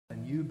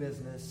new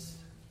business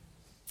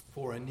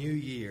for a new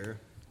year.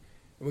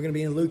 We're going to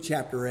be in Luke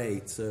chapter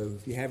 8. So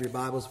if you have your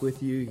Bibles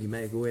with you, you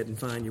may go ahead and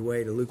find your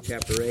way to Luke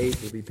chapter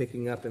 8. We'll be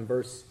picking up in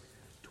verse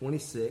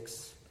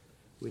 26,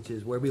 which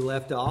is where we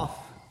left off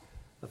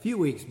a few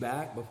weeks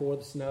back before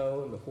the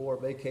snow and before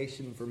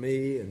vacation for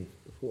me and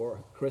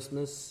before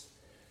Christmas.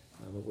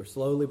 But we're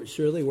slowly but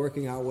surely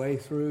working our way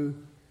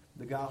through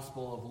the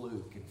Gospel of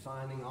Luke and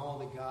finding all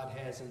that God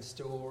has in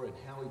store and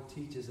how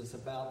He teaches us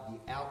about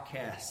the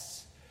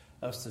outcasts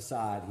of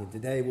society. And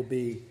today will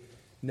be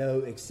no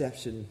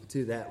exception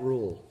to that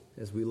rule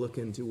as we look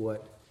into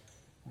what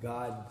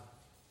God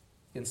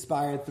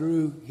inspired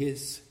through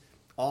His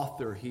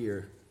author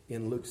here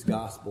in Luke's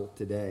Gospel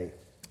today.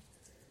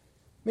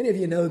 Many of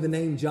you know the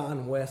name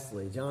John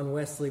Wesley. John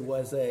Wesley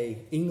was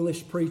an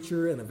English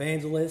preacher and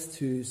evangelist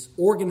whose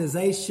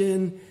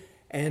organization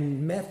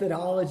and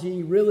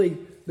methodology really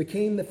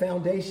became the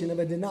foundation of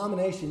a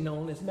denomination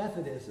known as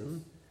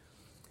Methodism.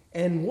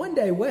 And one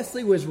day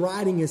Wesley was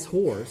riding his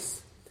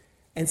horse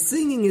and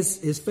singing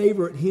his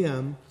favorite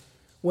hymn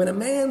when a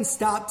man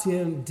stopped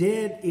him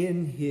dead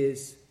in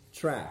his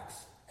tracks.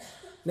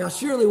 Now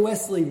surely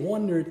Wesley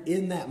wondered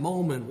in that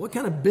moment what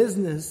kind of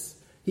business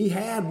he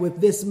had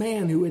with this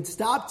man who had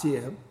stopped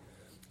him,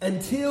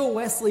 until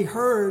Wesley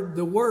heard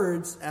the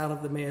words out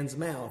of the man's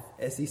mouth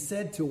as he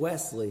said to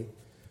Wesley,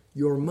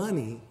 "Your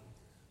money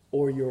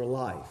or your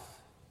life."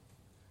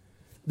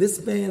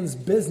 This man's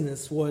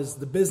business was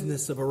the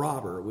business of a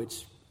robber,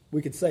 which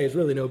we could say is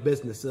really no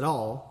business at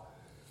all.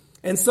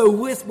 And so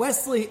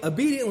Wesley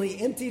obediently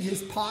emptied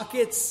his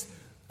pockets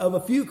of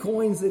a few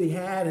coins that he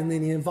had, and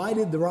then he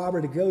invited the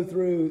robber to go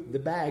through the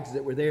bags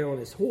that were there on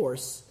his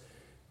horse,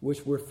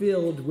 which were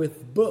filled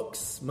with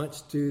books,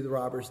 much to the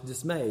robber's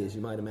dismay, as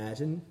you might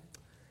imagine.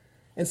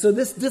 And so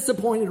this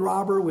disappointed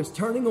robber was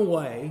turning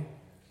away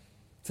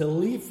to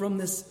leave from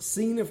this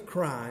scene of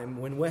crime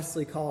when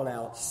Wesley called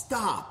out,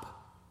 "Stop!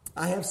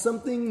 I have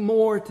something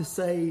more to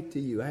say to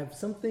you. I have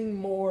something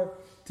more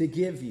to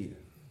give you."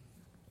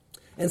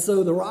 And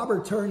so the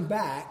robber turned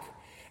back,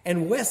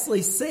 and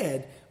Wesley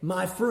said,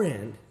 "My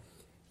friend,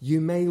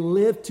 you may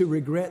live to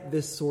regret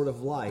this sort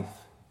of life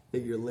that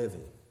you're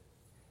living.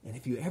 And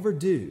if you ever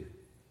do,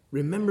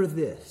 remember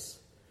this: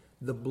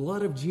 the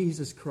blood of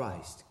Jesus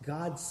Christ,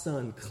 God's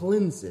Son,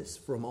 cleanses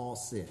from all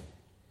sin."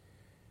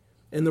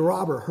 And the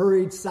robber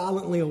hurried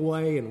silently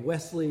away, and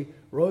Wesley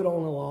rode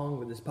on along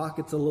with his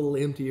pockets a little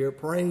emptier,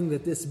 praying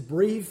that this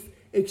brief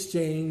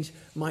exchange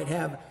might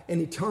have an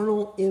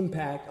eternal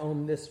impact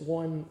on this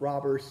one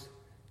robber's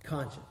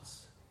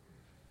conscience.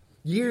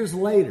 Years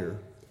later,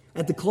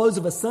 at the close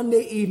of a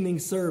Sunday evening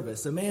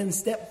service, a man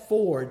stepped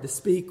forward to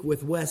speak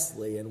with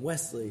Wesley, and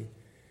Wesley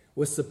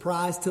was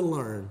surprised to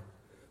learn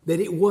that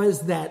it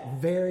was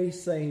that very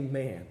same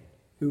man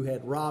who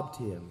had robbed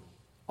him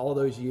all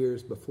those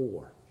years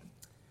before.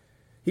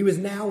 He was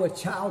now a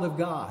child of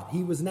God.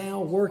 He was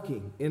now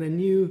working in a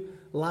new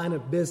line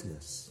of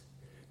business.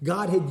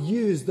 God had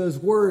used those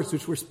words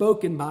which were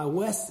spoken by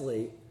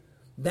Wesley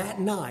that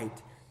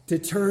night to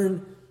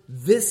turn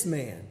this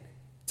man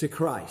to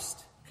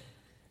Christ.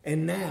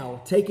 And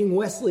now, taking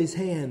Wesley's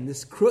hand,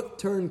 this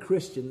crook-turned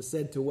Christian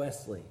said to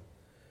Wesley,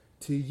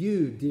 "To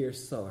you, dear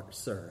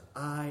sir,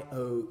 I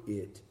owe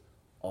it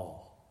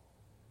all."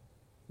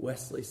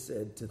 Wesley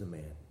said to the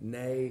man,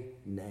 "Nay,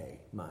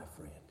 nay, my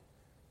friend.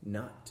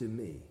 Not to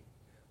me,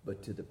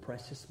 but to the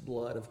precious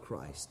blood of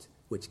Christ,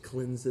 which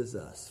cleanses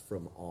us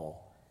from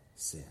all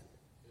sin."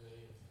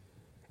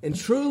 And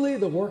truly,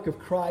 the work of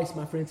Christ,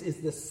 my friends,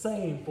 is the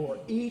same for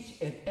each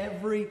and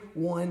every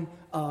one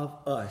of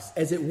us,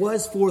 as it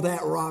was for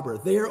that robber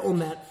there on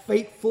that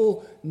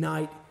fateful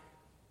night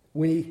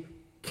when he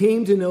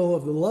came to know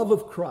of the love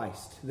of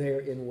Christ there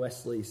in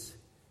Wesley's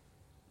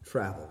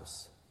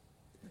travels.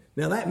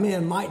 Now, that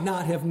man might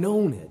not have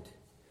known it,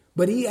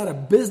 but he had a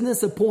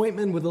business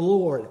appointment with the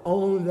Lord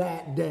on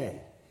that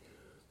day.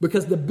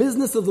 Because the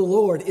business of the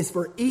Lord is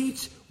for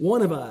each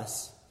one of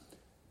us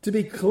to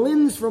be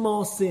cleansed from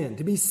all sin,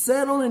 to be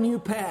set on a new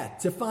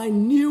path, to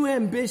find new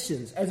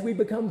ambitions as we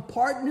become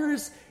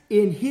partners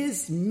in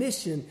His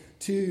mission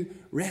to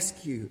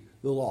rescue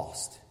the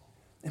lost.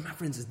 And my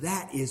friends,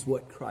 that is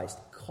what Christ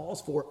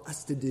calls for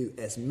us to do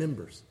as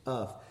members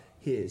of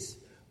His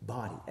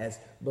body, as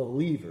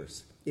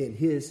believers in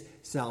His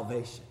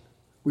salvation.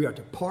 We are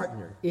to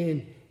partner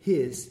in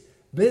His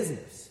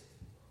business.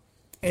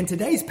 And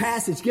today's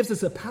passage gives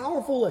us a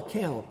powerful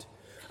account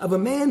of a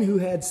man who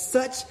had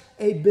such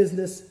a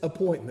business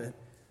appointment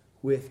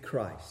with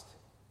Christ.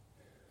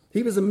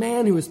 He was a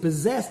man who was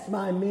possessed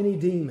by many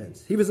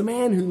demons. He was a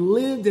man who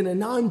lived in a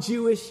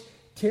non-Jewish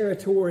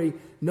territory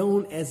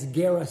known as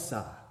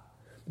Gerasa.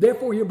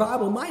 Therefore, your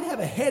Bible might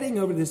have a heading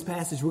over this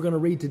passage we're going to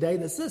read today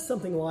that says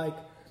something like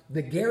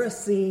the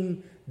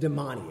Gerasene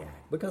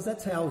demoniac, because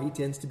that's how he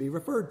tends to be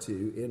referred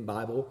to in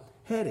Bible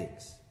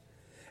headings.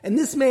 And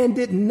this man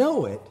didn't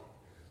know it,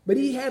 but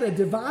he had a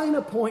divine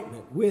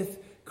appointment with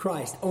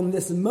Christ on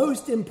this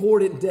most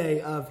important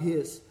day of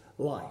his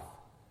life.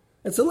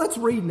 And so let's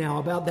read now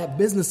about that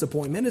business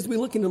appointment as we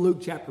look into Luke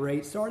chapter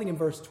 8, starting in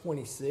verse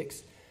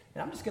 26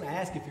 And I'm just going to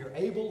ask, if you're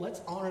able,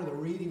 let's honor the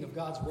reading of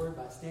God's Word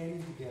by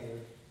standing together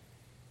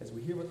as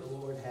we hear what the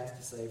Lord has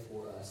to say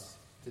for us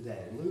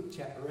today. Luke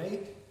chapter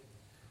 8,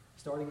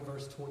 starting in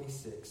verse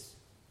 26.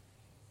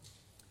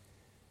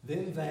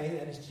 Then they,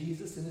 that is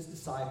Jesus and his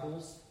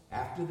disciples,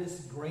 after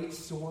this great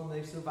storm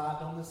they've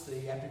survived on the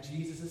sea, after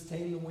Jesus has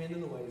tamed the wind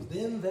and the waves,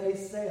 then they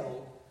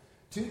sailed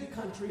to the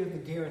country of the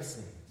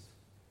Gerasenes,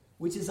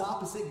 which is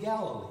opposite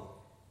Galilee.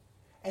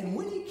 And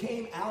when he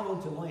came out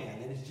onto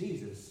land, that is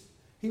Jesus,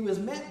 he was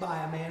met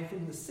by a man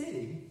from the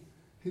city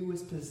who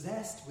was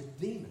possessed with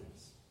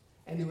demons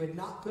and who had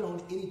not put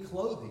on any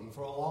clothing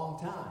for a long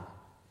time.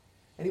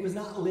 And he was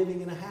not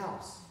living in a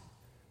house,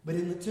 but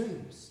in the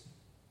tombs.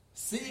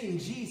 Seeing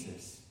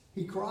Jesus,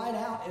 he cried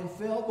out and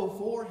fell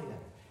before him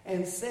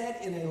and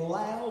said in a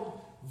loud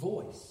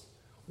voice,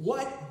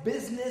 "What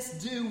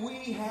business do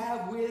we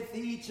have with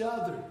each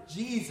other?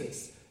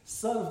 Jesus,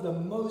 Son of the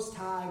Most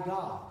High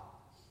God,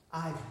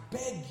 I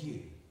beg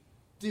you,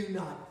 do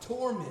not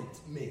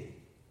torment me."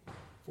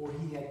 For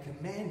he had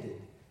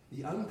commanded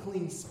the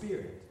unclean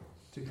spirit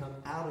to come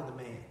out of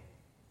the man.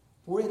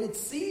 For it had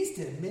seized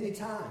him many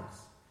times,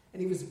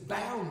 and he was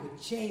bound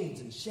with chains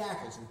and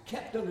shackles and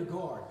kept under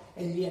guard,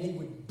 and yet he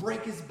would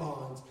break his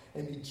bonds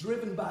and be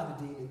driven by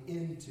the demon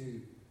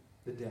into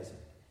the desert.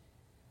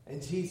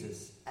 And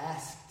Jesus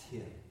asked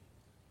him,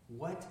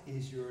 "What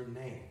is your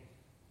name?"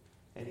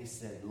 And he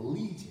said,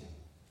 "Legion,"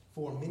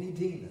 for many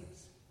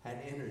demons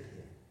had entered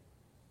him.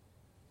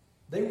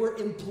 They were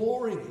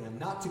imploring him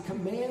not to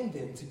command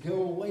them to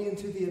go away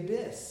into the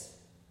abyss.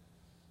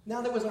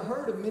 Now there was a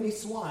herd of many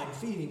swine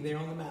feeding there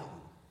on the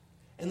mountain,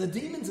 and the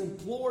demons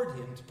implored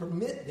him to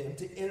permit them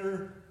to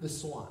enter the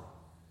swine.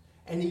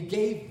 And he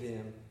gave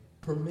them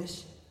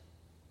permission.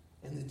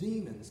 And the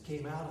demons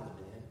came out of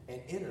the man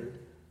and entered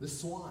the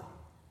swine.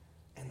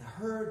 And the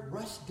herd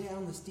rushed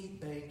down the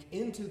steep bank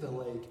into the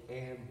lake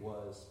and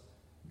was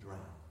drowned.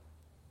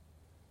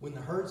 When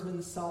the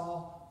herdsmen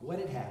saw what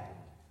had happened,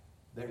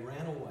 they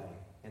ran away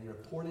and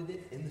reported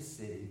it in the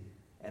city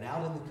and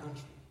out in the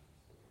country.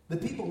 The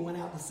people went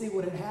out to see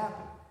what had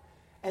happened.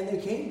 And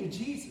they came to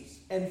Jesus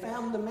and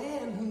found the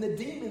man whom the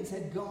demons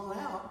had gone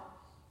out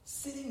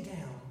sitting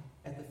down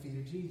at the feet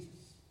of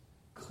Jesus,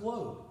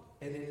 clothed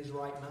and in his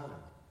right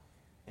mind.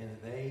 And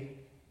they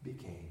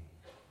became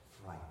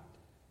frightened.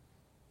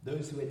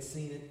 Those who had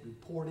seen it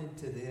reported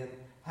to them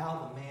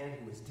how the man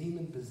who was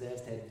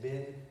demon-possessed had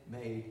been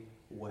made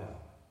well.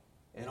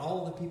 And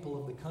all the people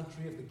of the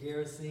country of the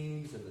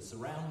Gerasenes and the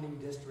surrounding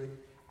district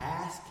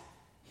asked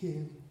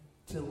him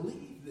to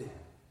leave them,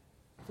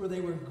 for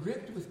they were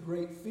gripped with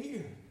great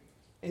fear.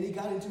 And he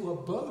got into a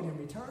boat and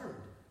returned.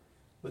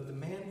 But the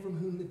man from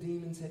whom the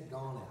demons had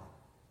gone out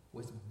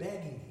was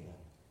begging him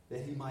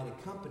that he might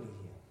accompany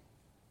him.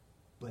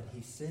 But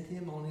he sent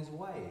him on his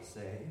way,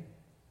 saying,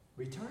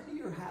 "Return to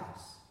your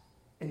house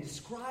and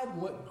describe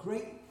what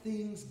great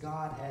things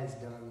God has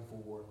done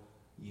for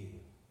you."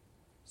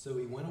 So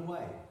he went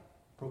away,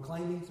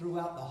 proclaiming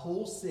throughout the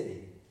whole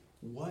city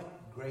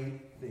what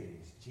great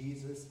things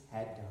Jesus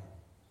had done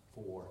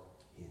for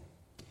him.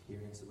 Here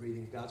ends the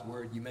reading of God's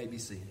Word. You may be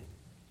seated.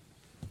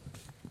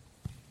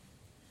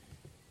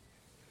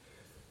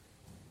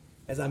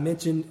 As I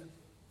mentioned,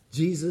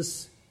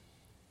 Jesus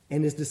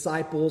and his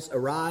disciples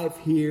arrive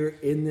here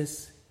in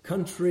this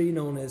country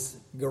known as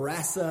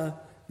Gerasa.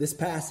 This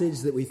passage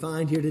that we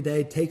find here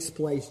today takes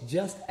place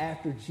just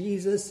after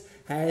Jesus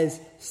has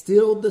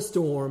stilled the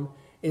storm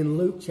in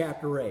Luke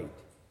chapter 8.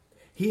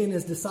 He and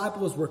his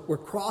disciples were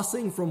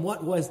crossing from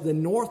what was the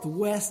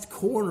northwest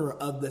corner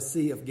of the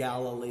Sea of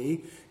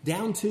Galilee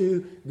down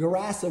to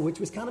Gerasa, which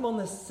was kind of on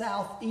the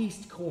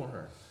southeast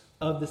corner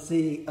of the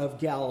Sea of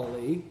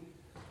Galilee.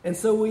 And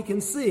so we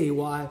can see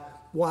why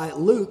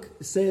Luke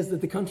says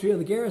that the country of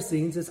the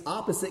Gerasenes is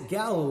opposite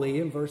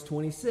Galilee in verse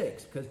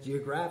 26, because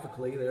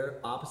geographically they're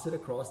opposite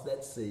across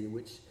that sea,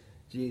 which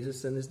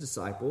Jesus and his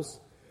disciples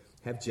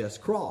have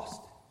just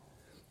crossed.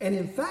 And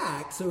in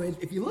fact, so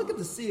if you look at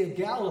the Sea of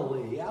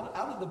Galilee, out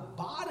of the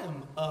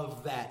bottom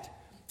of that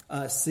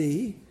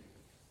sea,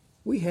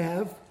 we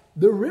have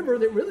the river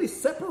that really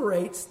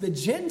separates the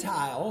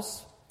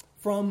Gentiles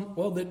from,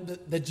 well,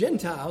 the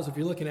Gentiles, if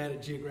you're looking at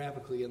it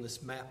geographically in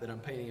this map that I'm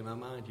painting in my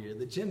mind here,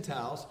 the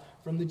Gentiles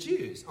from the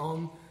Jews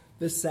on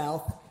the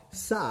south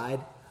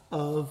side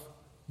of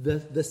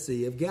the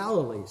Sea of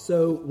Galilee.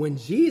 So when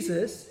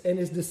Jesus and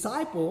his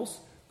disciples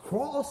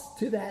crossed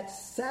to that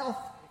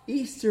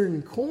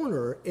southeastern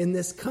corner in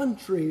this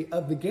country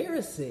of the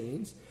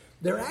Gerasenes,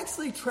 they're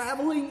actually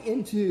traveling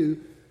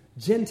into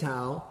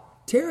Gentile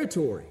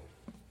territory.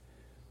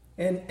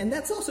 And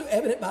that's also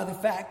evident by the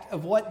fact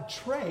of what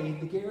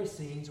trade the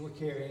Gerasenes were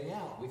carrying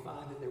out. We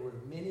find that there were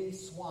many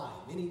swine,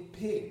 many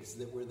pigs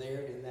that were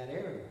there in that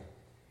area.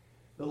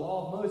 The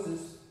law of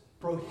Moses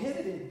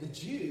prohibited the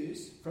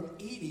Jews from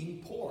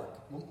eating pork.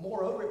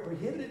 Moreover, it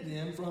prohibited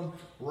them from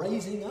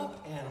raising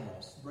up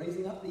animals,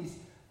 raising up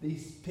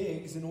these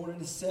pigs in order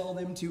to sell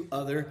them to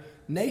other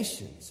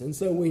nations. And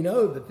so we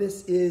know that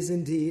this is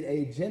indeed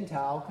a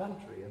Gentile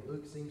country. And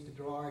Luke seems to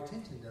draw our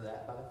attention to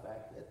that by the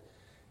fact that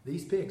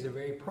these pigs are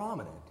very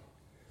prominent.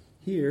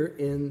 here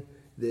in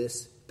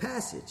this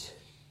passage.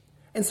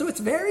 And so it's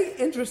very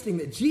interesting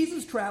that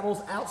Jesus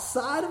travels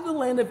outside of the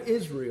land of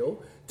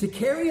Israel to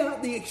carry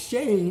out the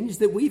exchange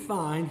that we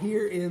find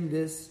here in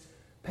this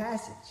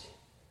passage.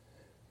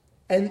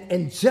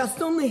 And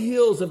just on the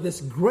heels of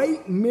this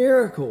great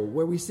miracle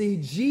where we see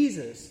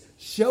Jesus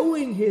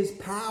showing his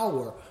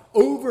power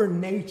over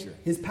nature,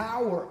 his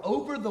power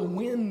over the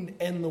wind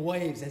and the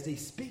waves as he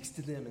speaks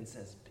to them and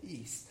says,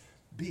 "Peace,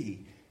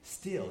 be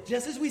still."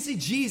 Just as we see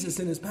Jesus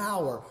in his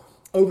power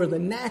over the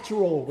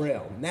natural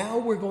realm, now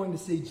we're going to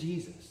see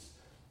Jesus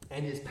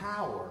and his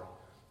power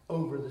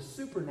over the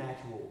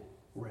supernatural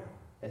realm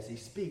as he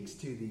speaks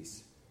to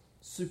these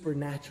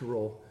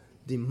supernatural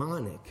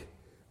demonic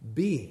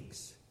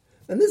beings.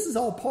 And this is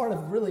all part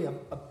of really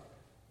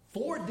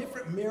four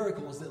different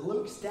miracles that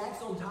Luke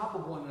stacks on top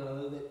of one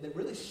another that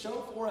really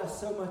show for us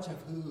so much of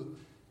who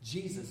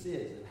Jesus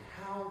is and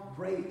how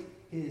great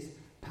his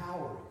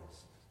power is.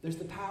 There's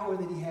the power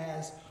that he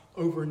has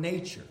over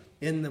nature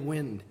in the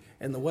wind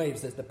and the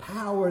waves. There's the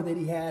power that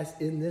he has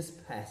in this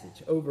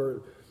passage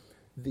over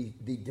the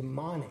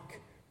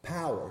demonic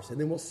powers. And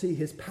then we'll see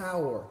his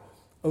power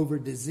over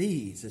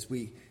disease as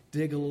we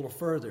dig a little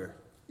further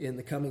in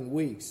the coming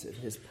weeks, and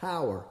his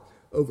power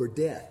over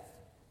death.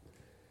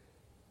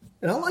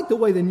 And I like the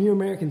way the New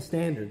American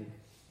Standard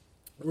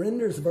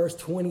renders verse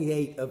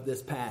 28 of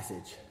this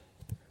passage.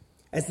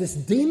 As this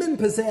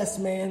demon-possessed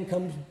man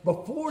comes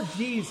before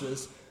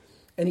Jesus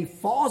and he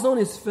falls on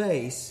his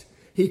face,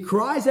 he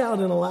cries out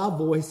in a loud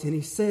voice and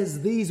he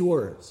says these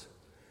words,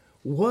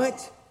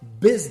 "What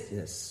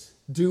business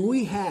do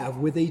we have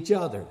with each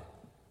other,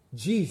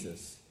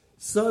 Jesus,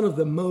 Son of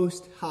the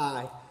Most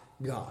High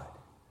God?"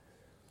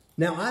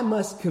 Now, I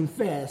must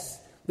confess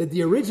that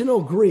the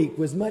original Greek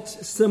was much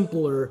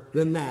simpler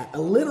than that.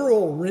 A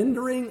literal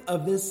rendering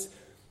of this,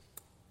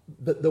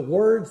 the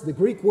words, the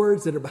Greek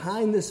words that are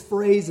behind this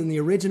phrase in the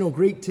original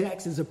Greek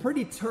text is a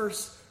pretty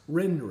terse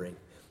rendering.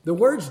 The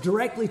words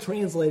directly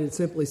translated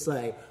simply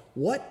say,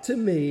 "What to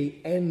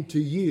me and to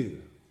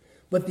you?"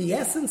 But the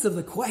essence of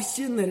the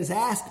question that is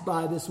asked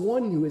by this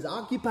one who is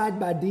occupied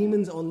by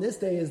demons on this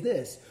day is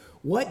this: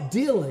 what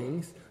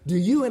dealings do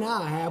you and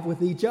I have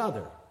with each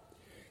other?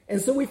 And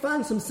so we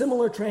find some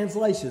similar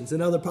translations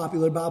in other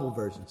popular Bible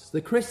versions.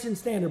 The Christian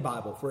Standard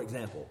Bible, for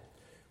example,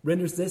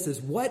 renders this as,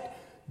 "What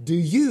do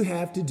you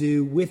have to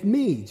do with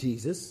me,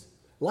 Jesus?"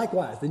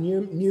 Likewise, the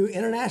New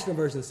International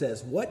Version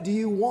says, "What do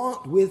you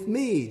want with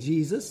me,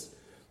 Jesus?"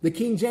 The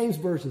King James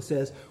Version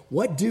says,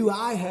 "What do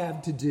I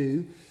have to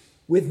do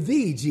with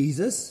thee,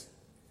 Jesus?"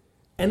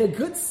 And a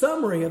good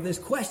summary of this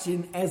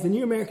question, as the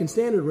New American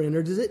Standard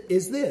renders it,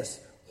 is this: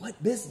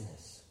 what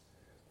business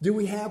do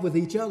we have with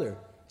each other,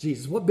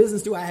 Jesus? What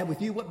business do I have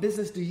with you? What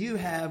business do you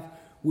have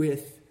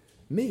with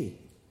me?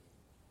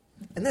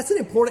 And that's an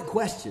important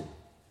question.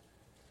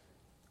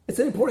 It's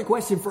an important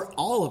question for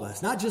all of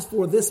us, not just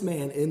for this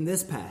man in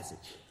this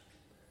passage.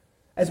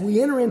 As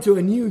we enter into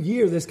a new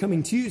year this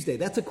coming Tuesday,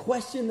 that's a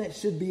question that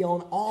should be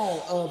on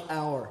all of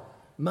our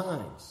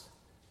minds.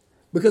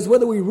 Because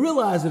whether we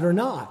realize it or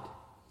not,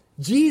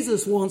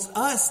 Jesus wants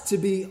us to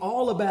be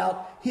all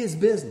about his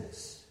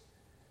business.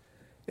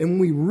 And when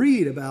we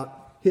read about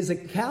his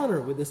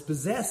encounter with this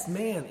possessed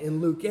man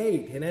in Luke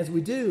 8. And as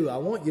we do, I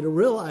want you to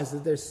realize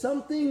that there's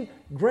something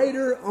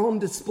greater on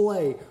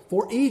display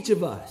for each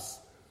of us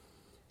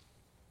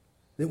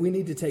that we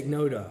need to take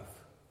note of.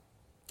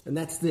 And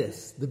that's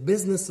this: the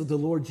business of the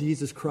Lord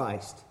Jesus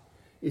Christ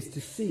is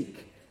to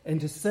seek and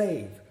to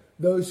save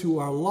those who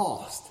are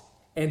lost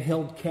and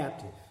held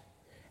captive.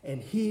 And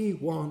he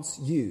wants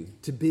you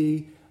to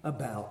be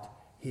about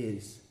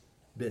his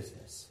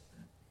business.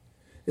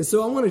 And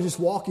so I want to just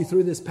walk you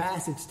through this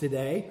passage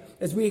today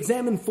as we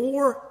examine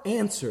four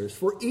answers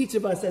for each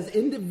of us as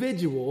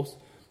individuals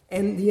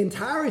and the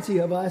entirety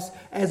of us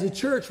as a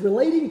church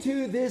relating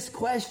to this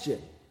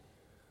question: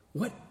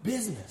 what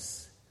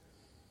business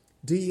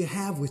do you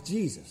have with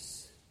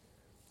Jesus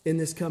in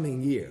this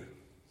coming year?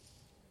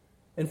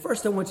 And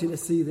first I want you to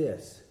see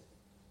this: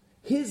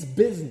 his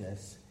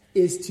business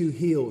is to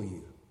heal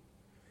you.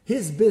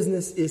 His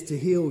business is to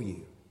heal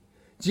you.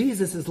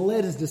 Jesus has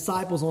led his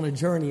disciples on a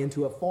journey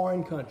into a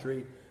foreign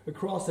country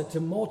across a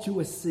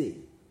tumultuous sea.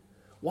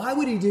 Why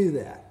would he do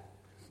that?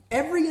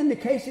 Every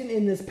indication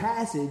in this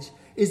passage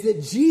is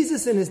that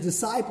Jesus and his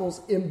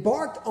disciples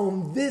embarked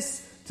on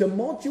this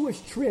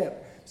tumultuous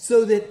trip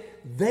so that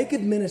they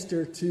could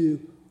minister to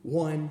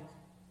one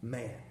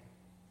man.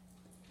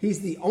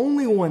 He's the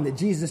only one that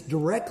Jesus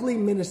directly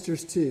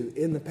ministers to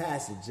in the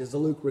passage, as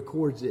Luke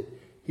records it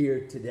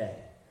here today.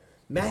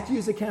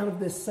 Matthew's account of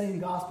this same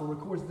gospel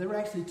records that there were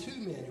actually two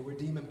men who were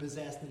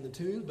demon-possessed in the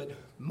tombs, but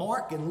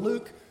Mark and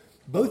Luke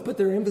both put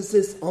their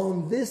emphasis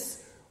on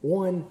this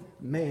one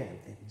man.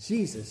 And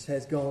Jesus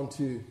has gone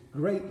to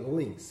great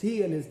lengths.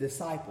 He and his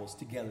disciples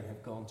together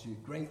have gone to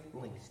great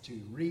lengths to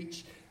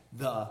reach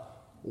the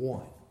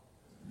one.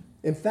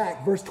 In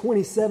fact, verse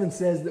 27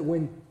 says that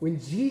when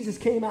Jesus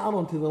came out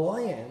onto the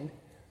land,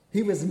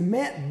 he was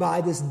met by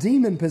this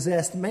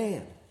demon-possessed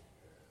man.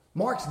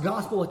 Mark's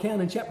gospel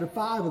account in chapter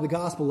 5 of the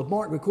Gospel of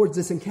Mark records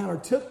this encounter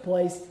took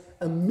place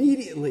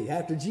immediately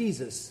after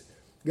Jesus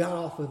got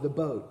off of the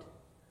boat.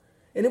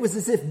 And it was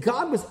as if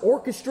God was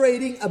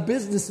orchestrating a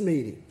business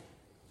meeting.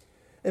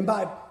 And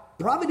by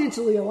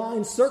providentially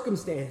aligned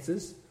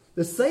circumstances,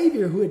 the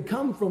Savior, who had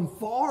come from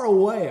far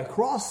away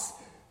across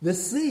the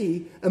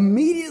sea,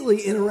 immediately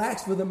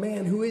interacts with a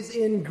man who is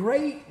in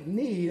great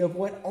need of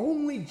what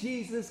only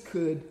Jesus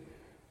could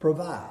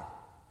provide.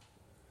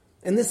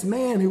 And this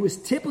man, who was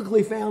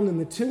typically found in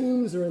the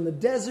tombs or in the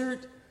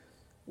desert,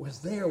 was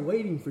there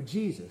waiting for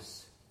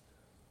Jesus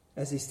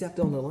as he stepped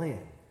on the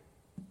land.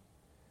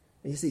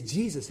 And you see,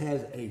 Jesus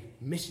has a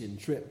mission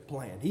trip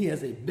planned. He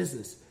has a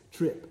business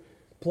trip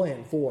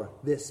planned for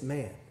this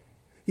man.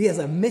 He has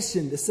a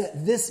mission to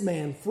set this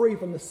man free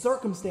from the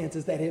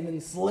circumstances that have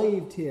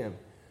enslaved him.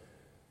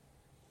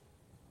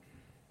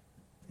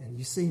 And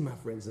you see, my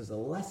friends, there's a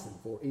lesson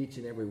for each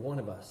and every one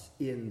of us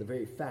in the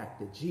very fact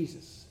that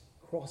Jesus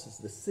crosses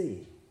the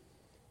sea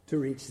to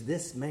reach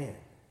this man.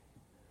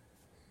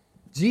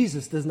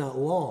 Jesus does not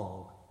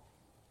long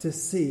to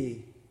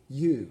see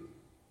you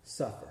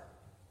suffer.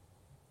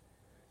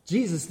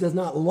 Jesus does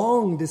not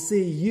long to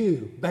see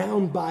you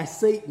bound by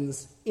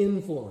Satan's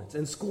influence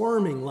and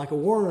squirming like a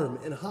worm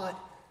in hot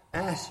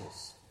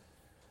ashes.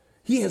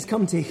 He has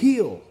come to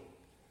heal.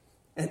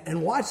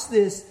 And watch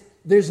this.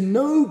 There's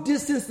no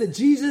distance that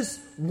Jesus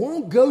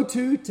won't go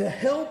to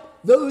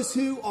help those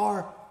who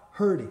are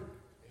hurting.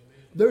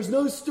 There's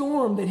no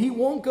storm that he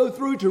won't go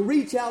through to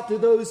reach out to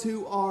those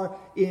who are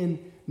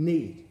in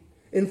need.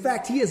 In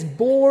fact, he has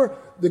bore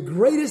the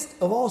greatest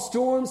of all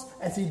storms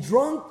as he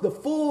drank the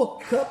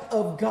full cup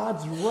of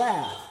God's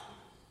wrath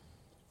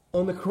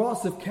on the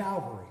cross of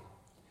Calvary,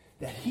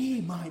 that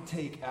he might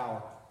take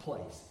our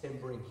place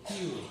and bring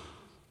healing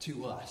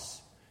to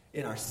us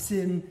in our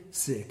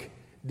sin-sick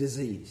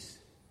disease.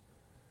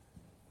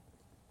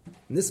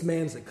 And this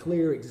man's a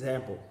clear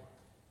example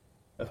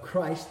of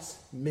Christ's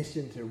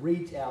mission to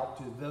reach out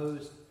to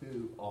those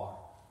who are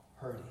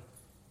hurting.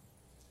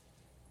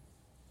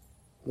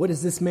 What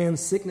is this man's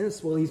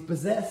sickness? Well, he's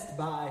possessed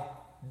by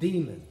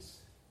demons.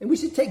 And we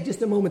should take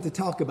just a moment to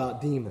talk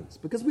about demons,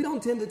 because we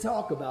don't tend to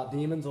talk about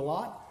demons a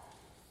lot.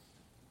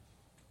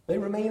 They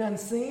remain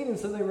unseen, and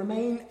so they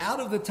remain out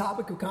of the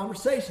topic of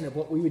conversation of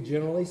what we would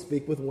generally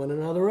speak with one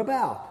another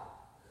about.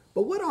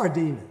 But what are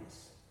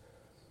demons?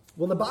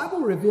 Well, the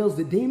Bible reveals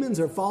that demons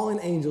are fallen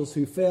angels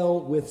who fell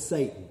with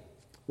Satan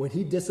when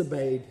he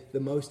disobeyed the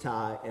Most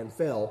High and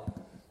fell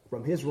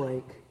from his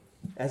rank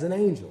as an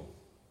angel.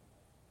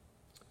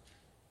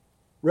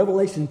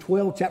 Revelation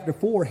 12, chapter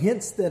 4,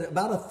 hints that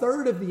about a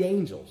third of the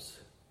angels,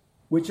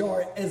 which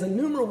are as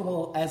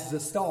innumerable as the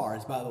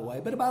stars, by the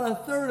way, but about a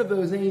third of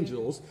those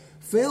angels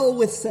fell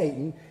with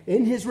Satan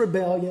in his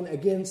rebellion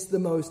against the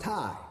Most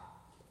High.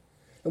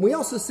 And we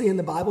also see in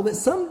the Bible that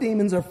some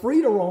demons are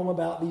free to roam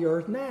about the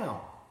earth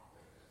now,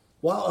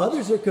 while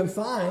others are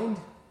confined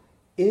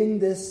in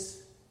this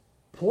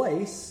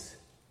place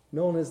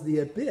known as the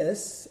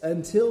abyss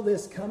until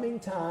this coming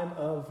time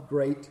of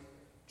great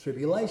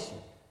tribulation.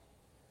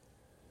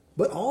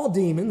 But all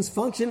demons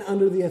function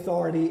under the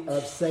authority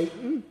of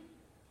Satan.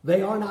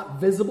 They are not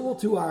visible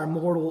to our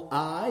mortal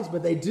eyes,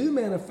 but they do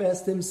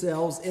manifest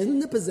themselves in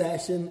the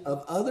possession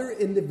of other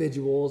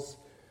individuals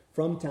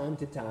from time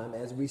to time,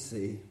 as we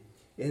see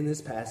in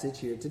this passage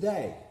here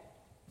today.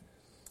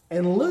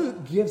 And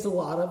Luke gives a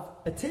lot of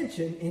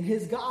attention in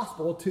his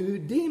gospel to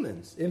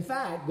demons. In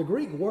fact, the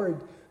Greek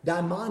word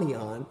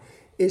daimonion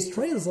is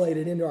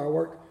translated into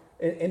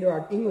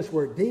our English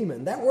word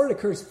demon. That word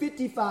occurs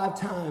 55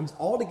 times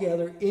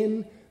altogether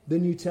in the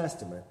New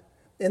Testament.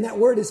 And that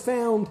word is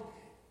found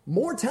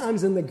more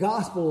times in the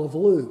Gospel of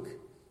Luke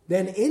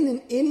than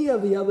in any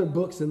of the other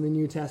books in the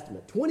New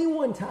Testament.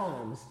 21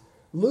 times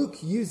Luke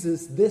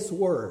uses this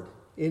word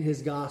in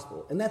his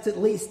gospel. And that's at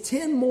least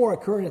 10 more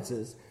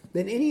occurrences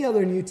than any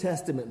other New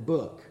Testament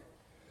book.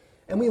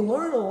 And we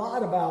learn a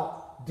lot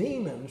about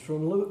demons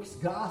from Luke's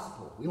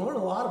gospel. We learn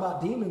a lot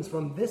about demons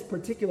from this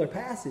particular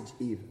passage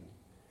even.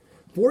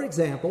 For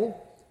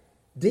example,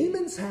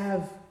 demons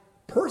have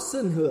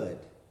personhood.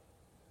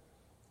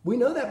 We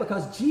know that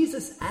because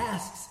Jesus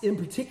asks in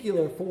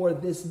particular for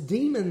this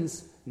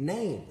demon's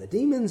name. The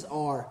demons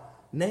are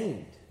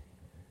named.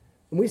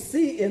 And we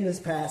see in this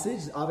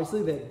passage,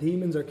 obviously, that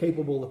demons are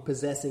capable of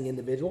possessing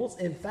individuals.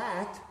 In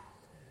fact,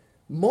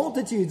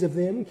 multitudes of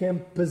them can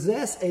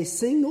possess a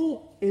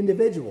single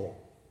individual.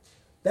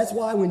 That's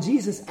why when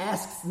Jesus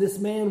asks this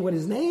man what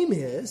his name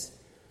is,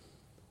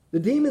 the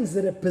demons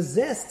that have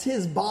possessed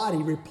his body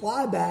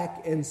reply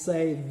back and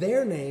say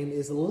their name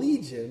is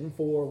Legion,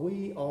 for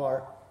we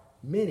are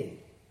many,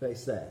 they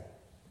say.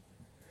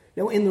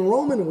 Now, in the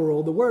Roman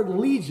world, the word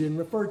legion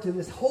referred to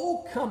this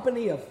whole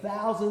company of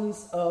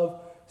thousands of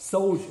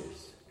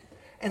soldiers.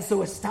 And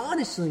so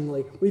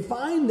astonishingly, we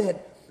find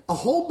that a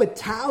whole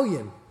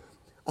battalion,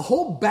 a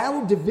whole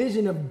battle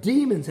division of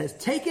demons has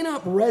taken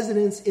up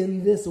residence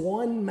in this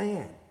one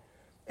man.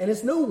 And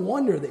it's no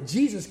wonder that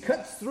Jesus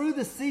cuts through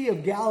the Sea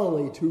of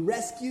Galilee to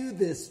rescue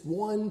this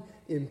one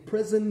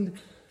imprisoned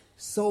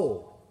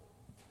soul.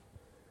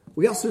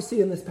 We also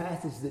see in this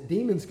passage that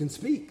demons can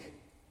speak.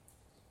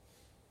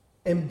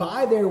 And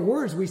by their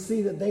words, we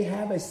see that they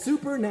have a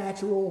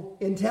supernatural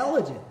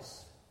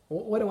intelligence.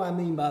 What do I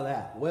mean by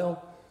that?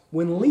 Well,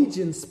 when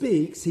Legion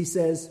speaks, he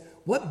says,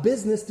 "What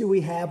business do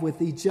we have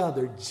with each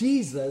other?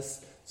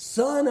 Jesus,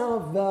 Son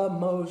of the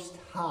Most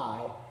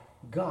High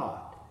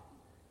God."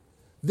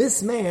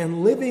 This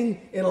man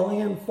living in a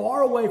land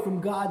far away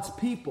from God's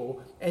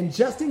people and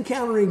just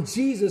encountering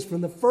Jesus for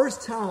the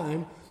first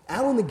time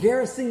out on the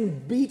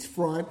Gerasene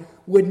beachfront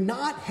would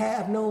not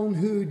have known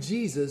who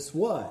Jesus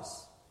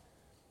was.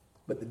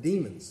 But the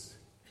demons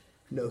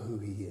know who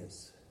he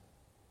is.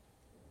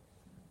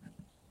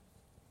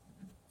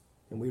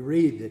 And we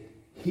read that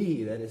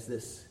he, that is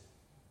this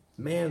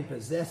man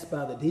possessed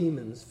by the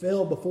demons,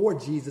 fell before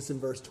Jesus in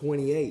verse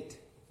 28.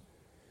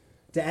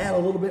 To add a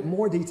little bit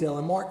more detail,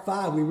 in Mark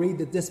 5, we read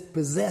that this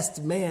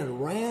possessed man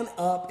ran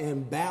up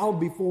and bowed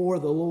before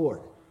the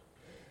Lord.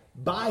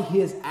 By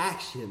his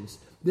actions,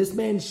 this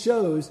man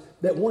shows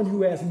that one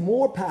who has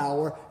more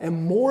power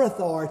and more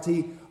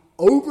authority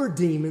over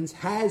demons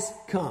has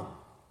come.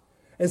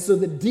 And so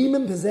the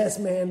demon-possessed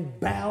man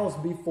bows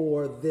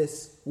before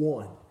this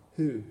one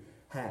who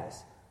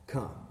has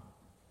come.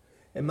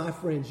 And my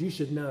friends, you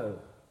should know,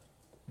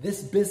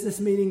 this business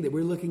meeting that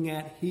we're looking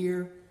at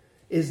here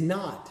is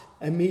not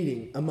a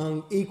meeting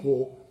among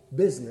equal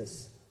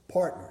business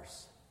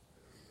partners.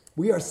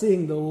 We are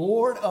seeing the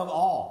Lord of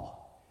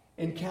all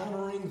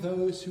encountering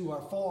those who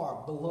are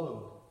far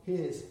below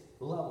his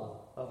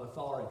level of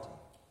authority.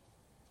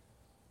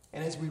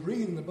 And as we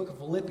read in the book of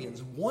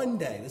Philippians, one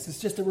day, this is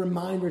just a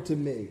reminder to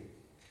me,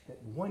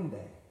 that one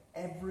day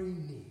every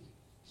knee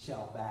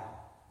shall bow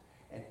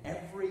and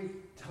every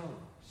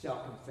tongue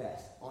shall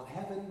confess on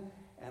heaven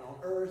and on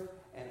earth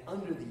and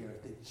under the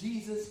earth that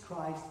Jesus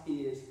Christ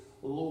is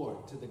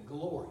Lord, to the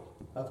glory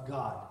of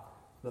God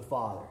the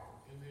Father.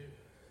 Amen.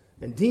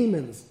 And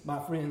demons, my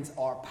friends,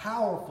 are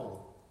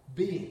powerful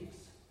beings,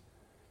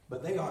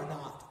 but they are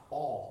not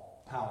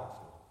all powerful.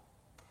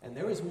 And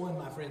there is one,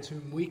 my friends,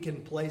 whom we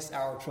can place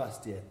our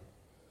trust in,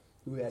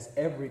 who has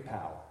every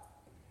power,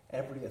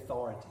 every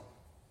authority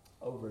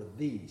over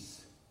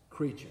these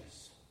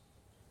creatures.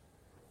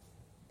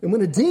 And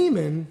when a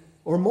demon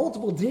or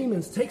multiple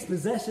demons takes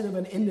possession of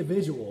an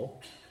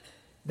individual,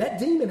 that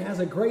demon has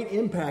a great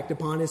impact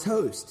upon his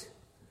host.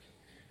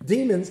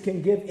 Demons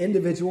can give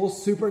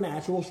individuals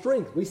supernatural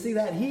strength. We see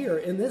that here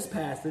in this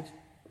passage,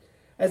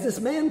 as this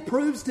man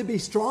proves to be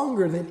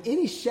stronger than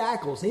any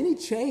shackles, any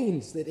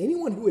chains that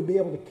anyone who would be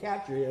able to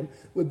capture him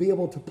would be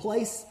able to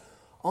place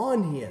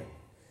on him.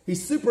 He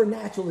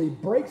supernaturally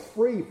breaks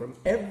free from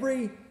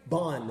every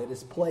bond that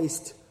is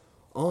placed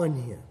on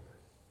him.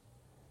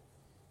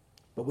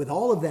 But with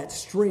all of that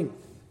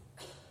strength,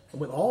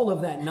 and with all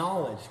of that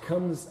knowledge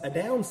comes a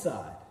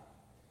downside,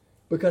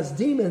 because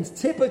demons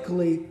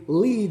typically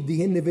lead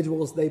the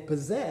individuals they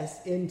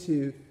possess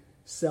into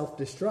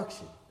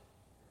self-destruction.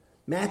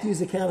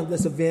 Matthew's account of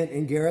this event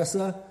in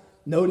Gerasa,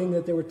 noting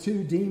that there were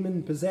two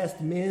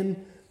demon-possessed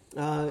men,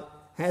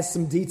 has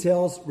some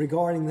details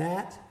regarding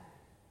that.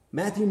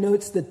 Matthew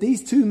notes that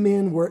these two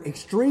men were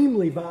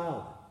extremely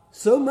violent,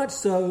 so much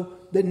so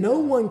that no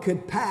one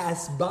could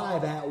pass by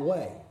that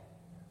way.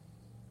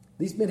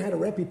 These men had a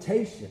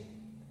reputation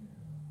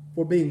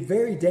for being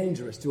very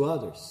dangerous to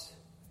others.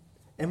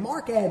 And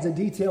Mark adds a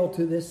detail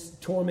to this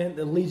torment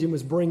that Legion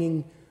was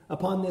bringing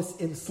upon this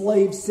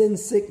enslaved,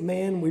 sin-sick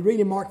man. We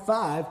read in Mark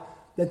 5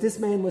 that this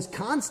man was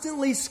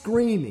constantly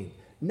screaming,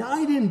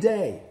 night and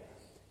day,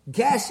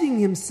 gashing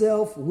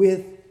himself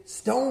with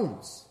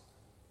stones.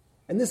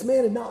 And this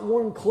man had not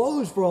worn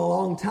clothes for a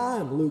long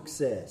time, Luke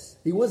says.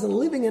 He wasn't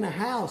living in a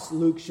house,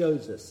 Luke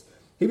shows us.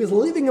 He was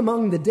living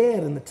among the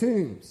dead in the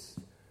tombs.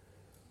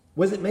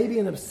 Was it maybe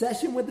an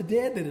obsession with the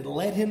dead that had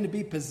led him to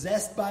be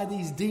possessed by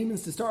these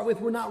demons to start with?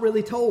 We're not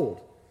really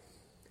told.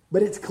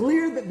 But it's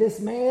clear that this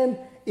man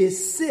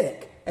is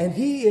sick and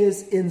he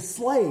is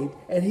enslaved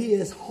and he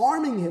is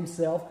harming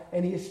himself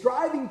and he is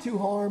striving to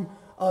harm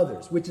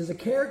others, which is a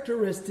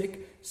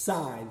characteristic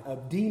sign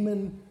of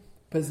demon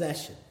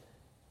possession.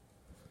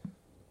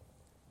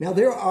 Now,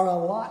 there are a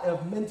lot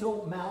of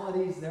mental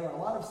maladies, there are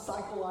a lot of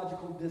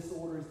psychological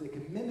disorders that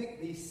can mimic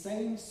these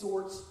same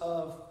sorts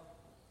of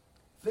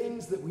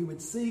things that we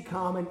would see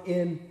common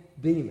in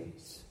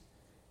demons.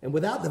 And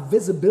without the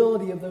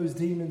visibility of those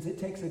demons, it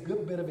takes a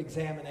good bit of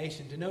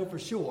examination to know for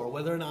sure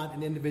whether or not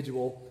an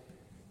individual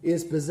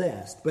is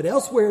possessed. But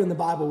elsewhere in the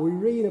Bible, we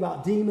read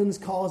about demons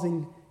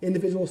causing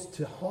individuals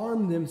to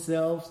harm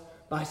themselves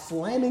by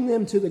slamming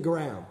them to the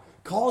ground,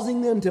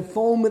 causing them to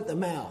foam at the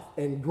mouth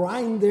and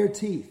grind their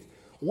teeth.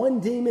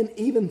 One demon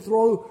even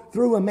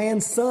threw a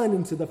man's son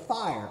into the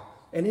fire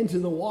and into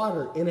the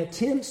water in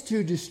attempts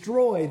to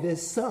destroy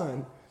this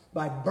son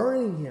by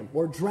burning him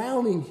or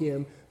drowning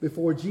him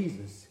before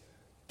Jesus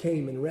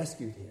came and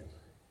rescued him.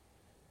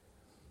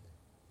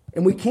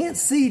 And we can't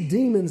see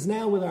demons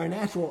now with our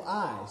natural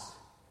eyes,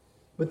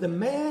 but the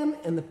man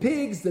and the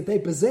pigs that they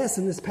possess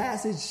in this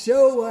passage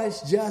show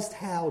us just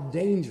how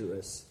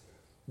dangerous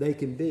they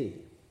can be.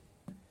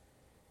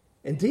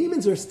 And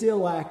demons are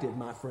still active,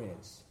 my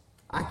friends.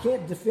 I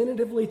can't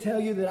definitively tell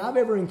you that I've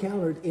ever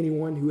encountered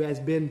anyone who has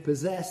been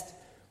possessed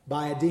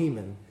by a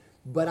demon,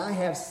 but I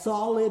have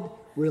solid,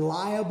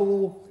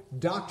 reliable,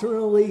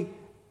 doctrinally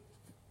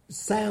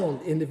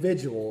sound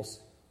individuals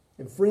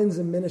and friends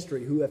in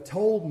ministry who have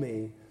told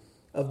me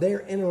of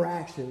their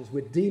interactions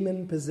with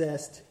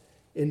demon-possessed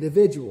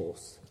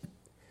individuals.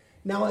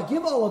 Now, I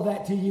give all of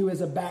that to you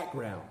as a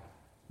background.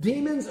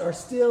 Demons are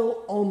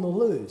still on the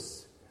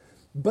loose.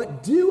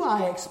 But do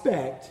I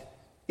expect,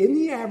 in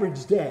the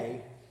average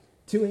day,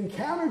 to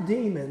encounter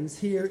demons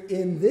here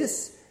in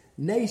this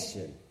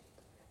nation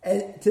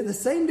to the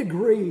same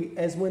degree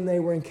as when they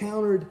were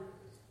encountered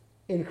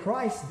in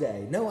Christ's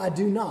day? No, I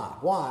do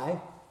not.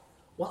 Why?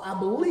 Well, I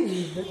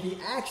believe that the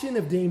action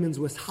of demons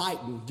was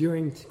heightened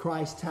during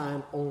Christ's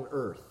time on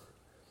earth.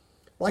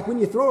 Like when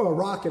you throw a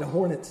rock at a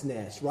hornet's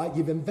nest, right?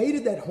 You've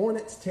invaded that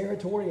hornet's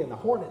territory and the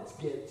hornets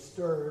get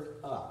stirred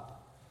up.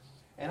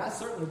 And I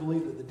certainly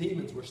believe that the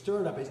demons were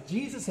stirred up as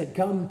Jesus had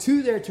come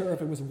to their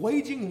turf and was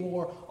waging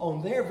war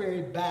on their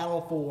very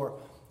battle for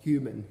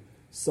human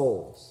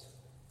souls.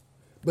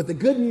 But the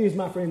good news,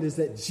 my friend, is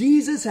that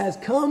Jesus has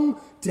come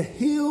to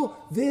heal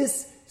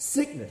this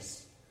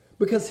sickness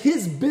because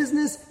his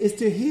business is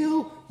to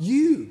heal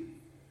you.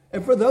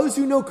 And for those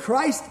who know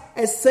Christ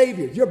as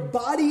Savior, your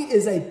body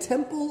is a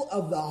temple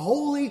of the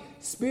Holy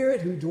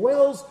Spirit who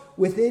dwells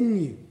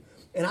within you.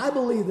 And I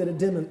believe that a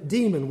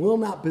demon will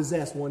not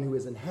possess one who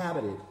is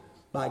inhabited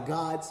by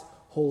God's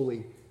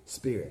Holy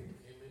Spirit.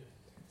 Amen.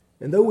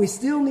 And though we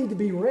still need to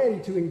be ready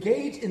to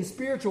engage in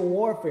spiritual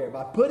warfare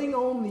by putting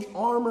on the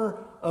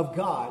armor of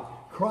God,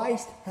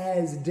 Christ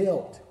has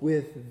dealt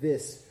with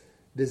this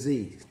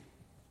disease.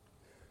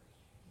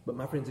 But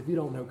my friends, if you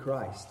don't know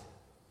Christ,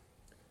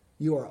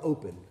 you are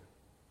open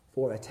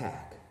for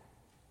attack.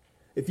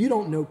 If you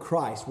don't know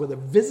Christ, whether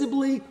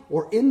visibly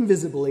or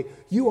invisibly,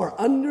 you are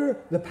under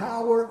the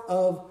power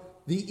of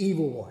the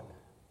evil one.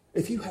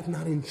 If you have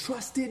not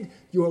entrusted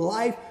your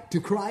life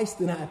to Christ,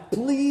 then I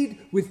plead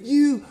with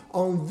you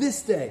on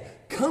this day,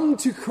 come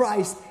to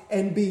Christ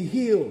and be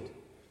healed.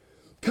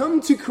 Come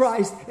to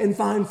Christ and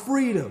find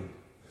freedom.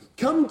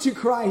 Come to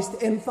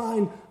Christ and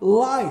find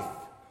life.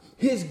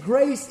 His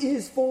grace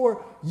is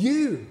for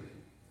you.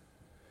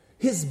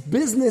 His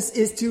business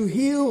is to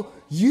heal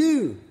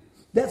you.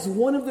 That's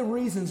one of the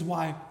reasons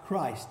why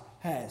Christ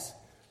has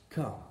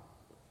come.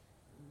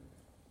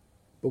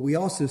 But we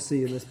also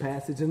see in this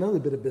passage another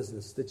bit of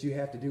business that you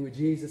have to do with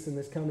Jesus in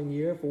this coming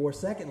year. For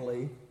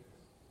secondly,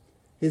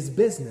 his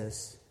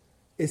business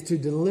is to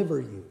deliver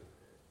you.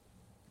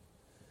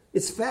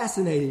 It's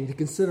fascinating to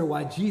consider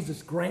why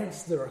Jesus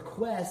grants the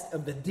request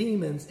of the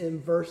demons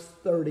in verse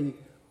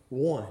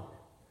 31.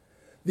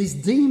 These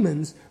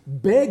demons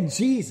beg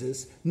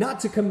Jesus not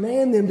to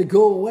command them to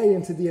go away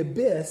into the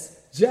abyss,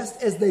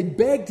 just as they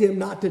begged him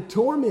not to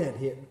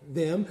torment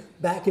them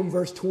back in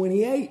verse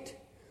 28.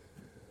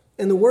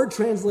 And the word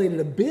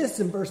translated abyss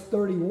in verse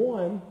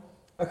 31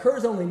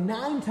 occurs only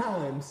 9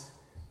 times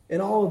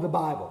in all of the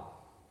Bible.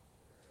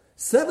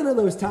 7 of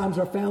those times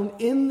are found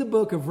in the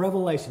book of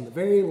Revelation, the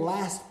very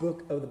last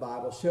book of the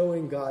Bible,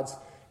 showing God's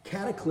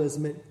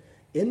cataclysmic,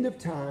 end of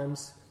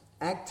times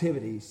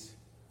activities.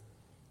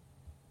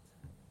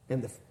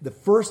 And the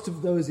first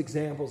of those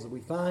examples that we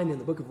find in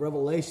the book of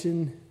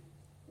Revelation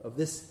of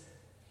this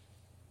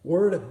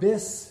word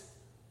abyss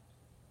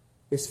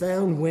is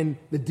found when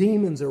the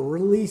demons are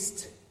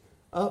released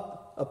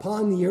up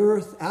upon the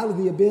earth out of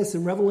the abyss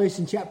in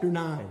Revelation chapter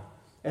 9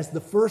 as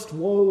the first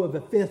woe of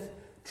the 5th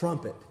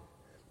trumpet.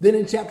 Then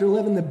in chapter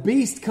 11, the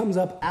beast comes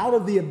up out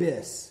of the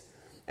abyss.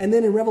 And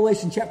then in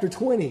Revelation chapter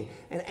 20,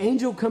 an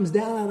angel comes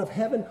down out of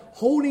heaven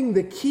holding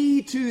the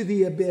key to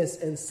the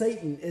abyss, and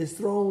Satan is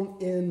thrown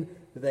in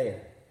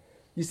there.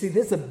 You see,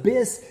 this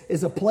abyss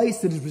is a place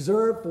that is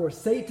reserved for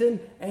Satan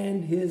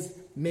and his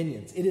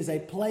minions. It is a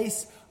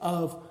place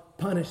of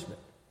punishment.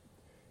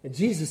 And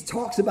Jesus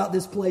talks about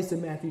this place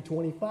in Matthew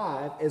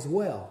 25 as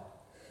well.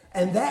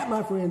 And that,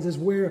 my friends, is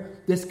where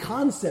this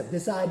concept,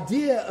 this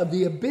idea of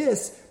the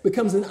abyss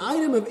becomes an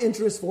item of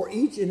interest for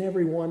each and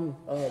every one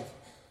of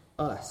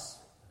us.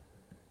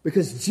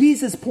 Because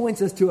Jesus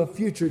points us to a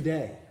future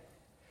day.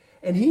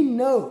 And he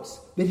knows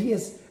that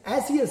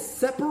as he is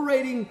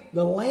separating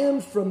the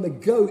lambs from the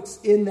goats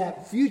in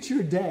that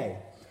future day,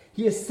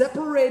 he is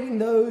separating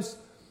those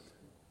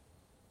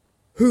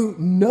who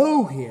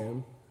know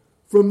him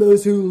from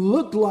those who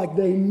looked like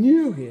they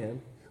knew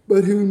him,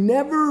 but who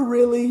never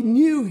really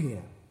knew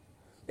him.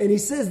 And he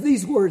says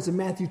these words in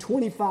Matthew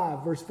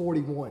 25, verse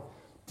 41.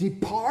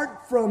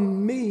 Depart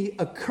from me,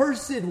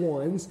 accursed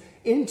ones,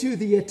 into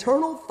the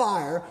eternal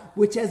fire,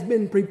 which has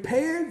been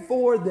prepared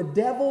for the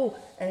devil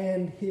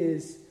and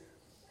his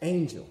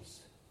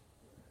angels.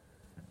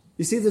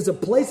 You see, there's a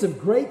place of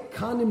great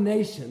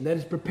condemnation that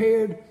is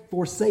prepared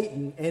for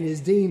Satan and his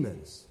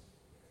demons.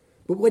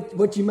 But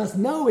what you must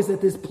know is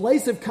that this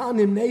place of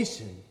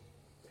condemnation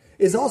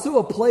is also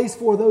a place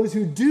for those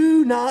who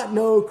do not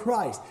know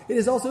Christ. It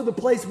is also the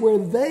place where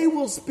they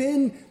will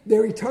spend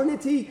their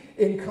eternity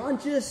in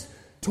conscious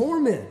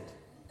torment.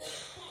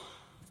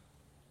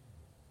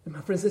 And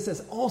my friends, this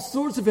has all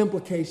sorts of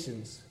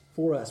implications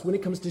for us when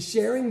it comes to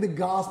sharing the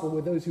gospel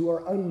with those who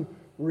are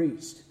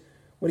unreached,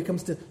 when it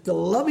comes to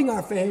loving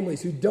our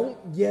families who don't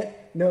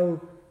yet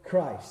know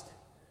Christ,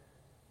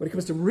 when it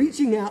comes to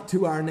reaching out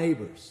to our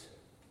neighbors.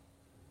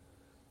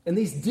 And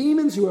these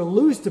demons who are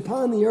loosed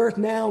upon the earth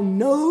now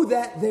know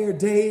that their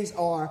days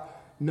are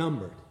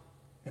numbered.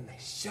 And they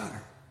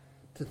shudder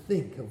to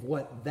think of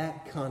what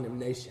that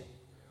condemnation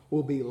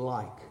will be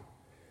like.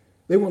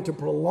 They want to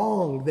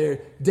prolong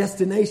their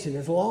destination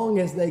as long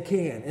as they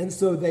can. And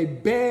so they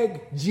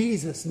beg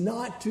Jesus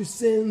not to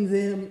send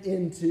them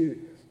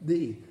into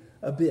the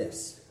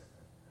abyss.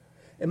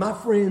 And my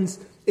friends,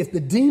 if the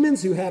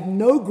demons who have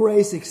no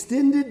grace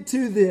extended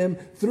to them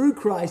through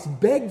Christ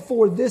beg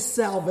for this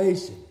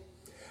salvation,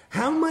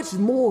 how much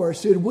more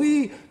should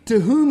we, to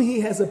whom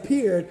he has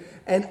appeared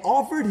and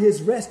offered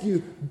his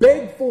rescue,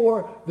 beg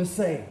for the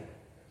same?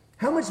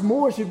 How much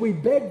more should we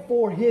beg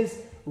for his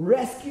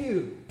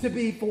rescue to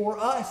be for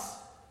us?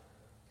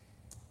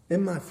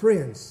 And my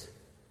friends,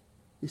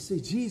 you see,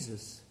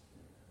 Jesus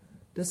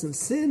doesn't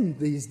send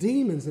these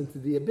demons into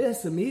the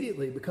abyss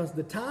immediately because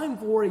the time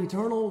for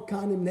eternal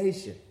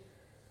condemnation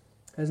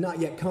has not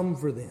yet come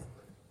for them.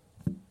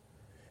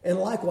 And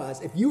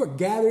likewise, if you are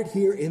gathered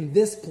here in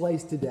this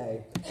place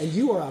today and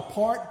you are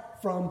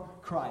apart from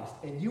Christ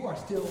and you are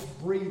still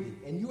breathing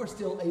and you are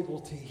still able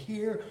to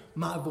hear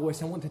my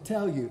voice, I want to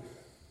tell you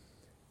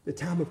the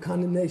time of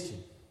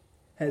condemnation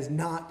has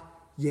not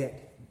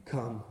yet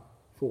come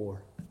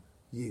for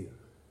you.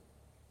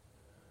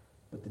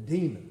 But the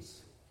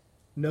demons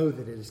know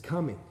that it is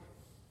coming.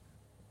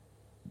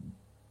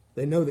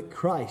 They know that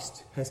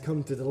Christ has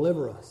come to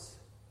deliver us.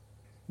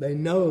 They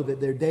know that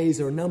their days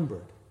are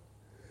numbered.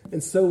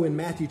 And so in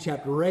Matthew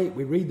chapter 8,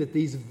 we read that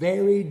these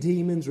very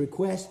demons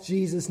request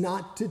Jesus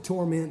not to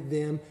torment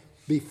them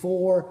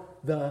before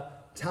the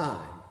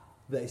time,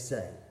 they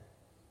say.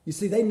 You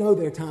see, they know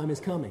their time is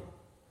coming.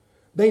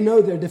 They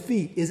know their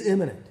defeat is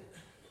imminent.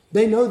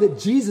 They know that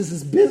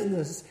Jesus'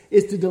 business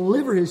is to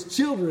deliver his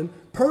children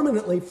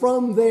permanently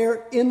from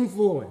their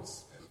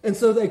influence. And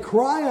so they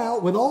cry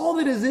out with all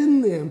that is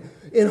in them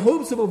in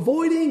hopes of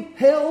avoiding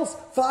hell's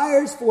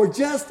fires for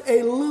just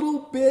a little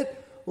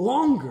bit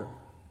longer.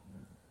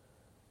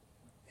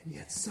 And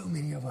yet so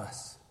many of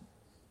us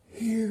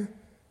hear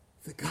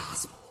the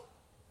gospel.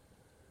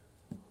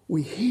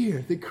 We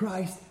hear that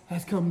Christ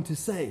has come to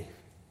save.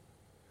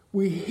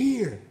 We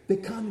hear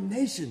that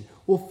condemnation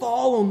will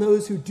fall on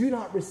those who do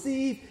not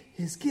receive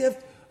his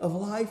gift of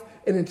life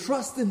and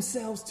entrust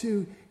themselves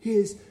to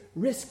his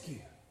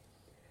rescue.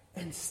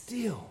 And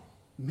still,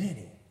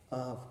 many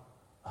of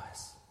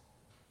us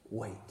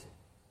wait.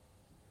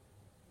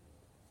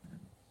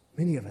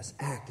 Many of us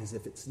act as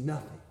if it's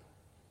nothing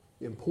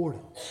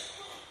important.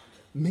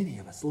 Many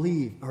of us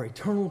leave our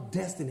eternal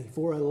destiny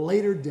for a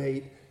later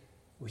date,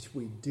 which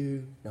we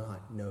do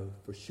not know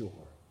for sure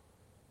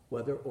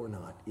whether or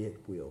not it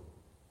will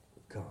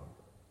come.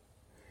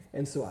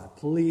 And so I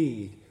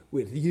plead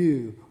with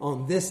you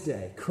on this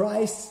day.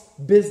 Christ's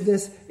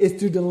business is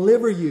to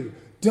deliver you.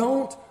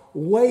 Don't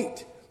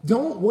wait.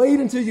 Don't wait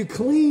until you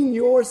clean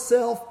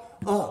yourself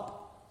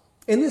up.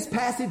 In this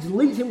passage,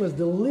 Legion was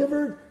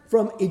delivered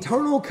from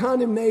eternal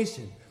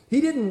condemnation. He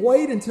didn't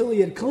wait until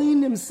he had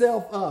cleaned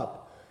himself up.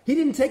 He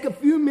didn't take a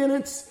few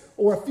minutes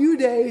or a few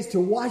days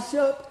to wash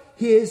up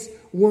his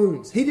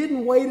wounds. He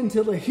didn't wait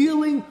until the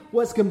healing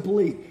was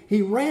complete.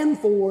 He ran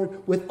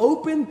forward with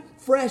open,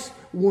 fresh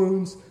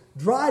wounds,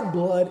 dried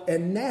blood,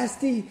 and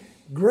nasty,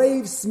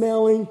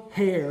 grave-smelling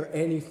hair,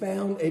 and he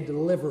found a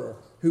deliverer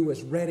who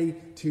was ready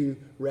to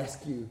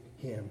rescue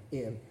him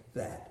in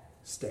that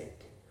state.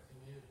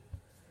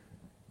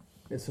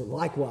 And so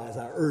likewise,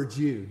 I urge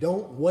you,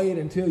 don't wait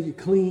until you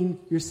clean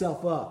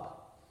yourself up.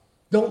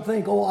 Don't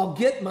think, I'll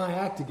get my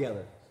act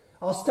together.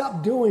 I'll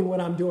stop doing what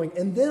I'm doing,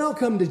 and then I'll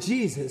come to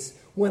Jesus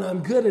when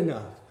I'm good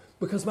enough.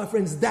 Because, my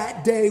friends,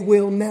 that day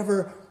will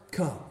never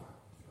come.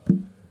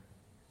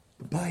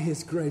 But by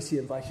his grace, he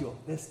invites you on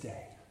this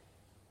day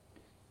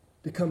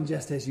to come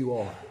just as you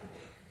are.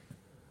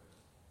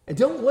 And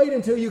don't wait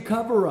until you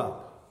cover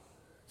up.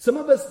 Some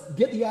of us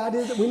get the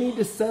idea that we need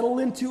to settle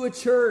into a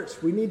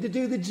church. We need to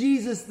do the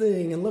Jesus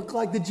thing and look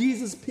like the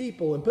Jesus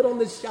people and put on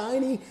the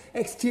shiny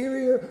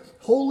exterior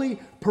holy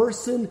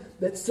person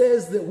that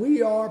says that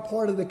we are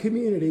part of the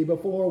community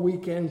before we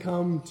can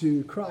come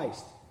to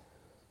Christ.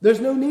 There's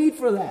no need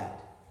for that.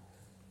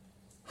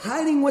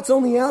 Hiding what's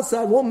on the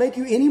outside won't make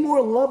you any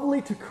more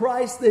lovely to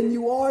Christ than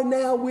you are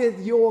now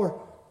with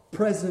your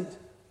present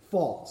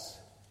faults.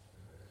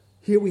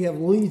 Here we have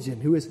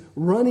Legion, who is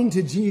running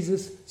to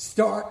Jesus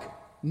stark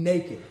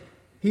naked.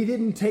 He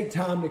didn't take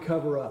time to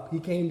cover up. He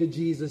came to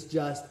Jesus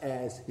just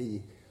as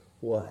he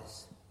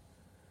was.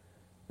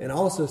 And I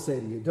also say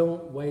to you,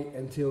 don't wait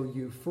until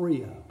you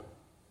free up.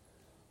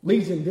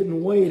 Legion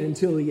didn't wait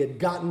until he had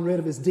gotten rid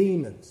of his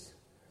demons.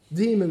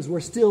 Demons were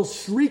still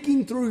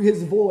shrieking through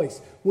his voice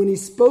when he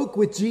spoke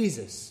with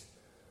Jesus.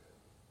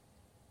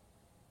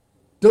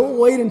 Don't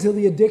wait until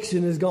the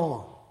addiction is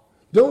gone.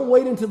 Don't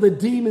wait until the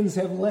demons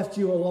have left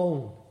you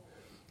alone.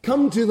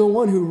 Come to the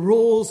one who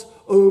rules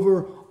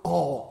over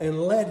all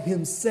and let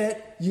him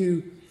set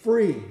you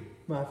free,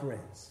 my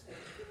friends.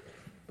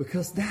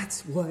 Because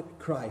that's what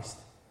Christ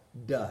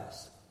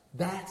does.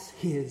 That's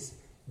his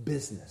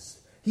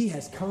business. He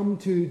has come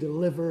to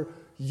deliver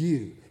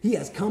you. He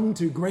has come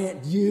to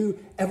grant you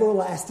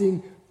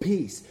everlasting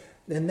peace.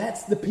 And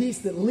that's the peace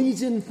that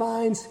Legion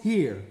finds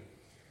here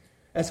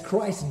as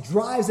Christ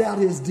drives out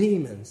his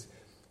demons.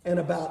 And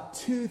about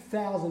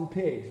 2,000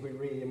 pigs, we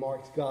read in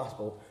Mark's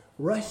gospel,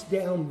 rush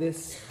down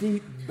this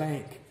steep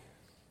bank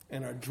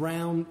and are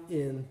drowned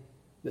in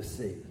the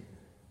sea.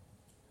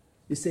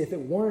 You see, if it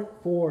weren't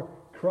for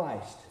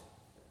Christ,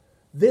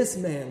 this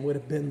man would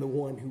have been the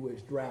one who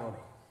was drowning.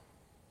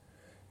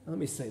 Let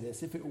me say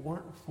this. If it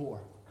weren't for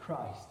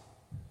Christ,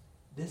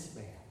 this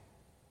man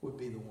would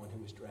be the one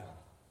who was drowning.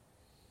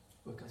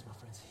 Because, my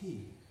friends,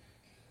 he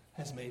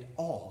has made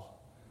all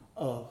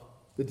of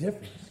the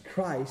difference.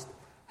 Christ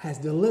has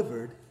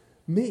delivered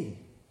me.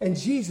 And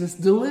Jesus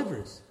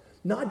delivers.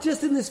 Not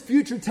just in this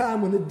future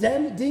time when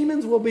the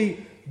demons will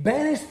be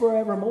banished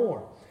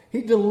forevermore.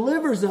 He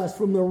delivers us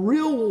from the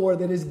real war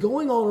that is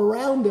going on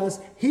around us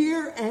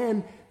here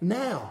and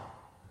now.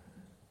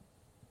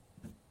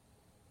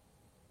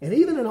 And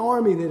even an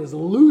army that is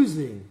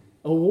losing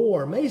a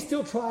war may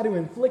still try to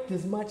inflict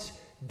as much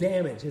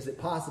damage as it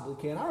possibly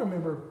can. I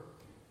remember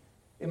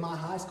in my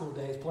high school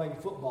days playing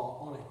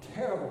football on a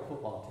terrible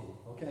football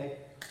team, okay?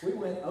 We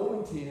went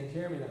 0-10,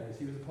 Jeremy knows,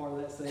 he was a part of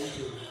that same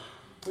team.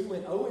 We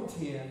went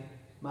 0-10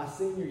 my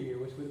senior year,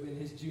 which would have been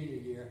his junior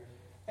year.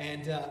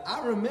 And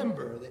I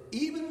remember that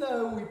even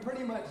though we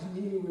pretty much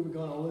knew we were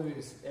going to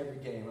lose every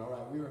game, all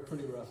right, we were a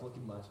pretty rough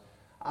looking bunch.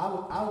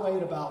 I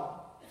weighed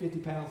about 50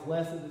 pounds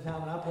less at the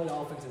time, and I played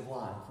offensive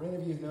line. For any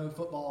of you who know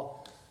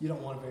football, you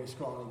don't want a very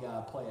scrawny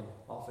guy playing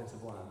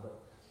offensive line.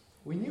 But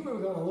we knew we were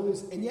going to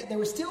lose, and yet there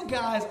were still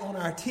guys on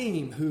our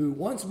team who,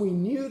 once we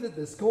knew that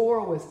the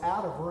score was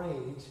out of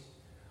range,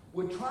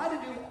 would try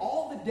to do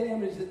all the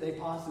damage that they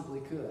possibly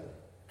could.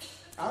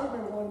 I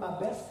remember one of my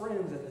best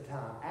friends at the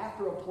time,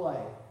 after a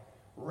play,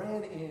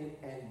 ran in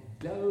and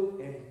dove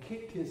and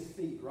kicked his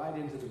feet right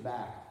into the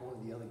back of one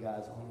of the other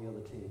guys on the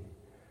other team.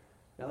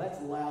 Now,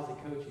 that's lousy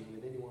coaching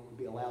that anyone would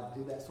be allowed to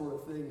do that sort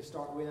of thing to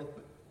start with,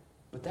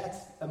 but that's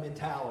a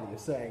mentality of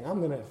saying, I'm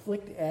going to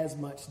inflict as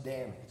much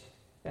damage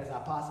as I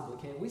possibly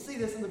can. We see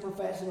this in the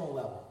professional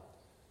level.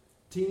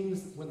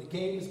 Teams, when the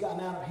game has gotten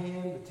out of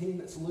hand, the team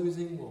that's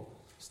losing will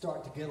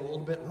start to get a little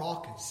bit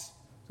raucous.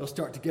 They'll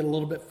start to get a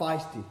little bit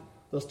feisty.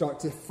 They'll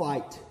start to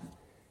fight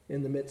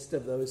in the midst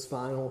of those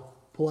final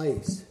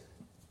plays.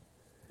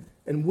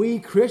 And we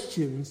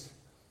Christians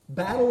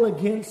battle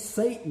against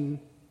Satan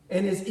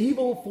and his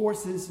evil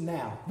forces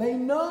now. They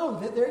know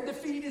that their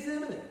defeat is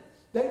imminent.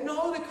 They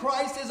know that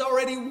Christ has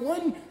already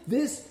won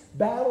this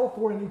battle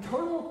for an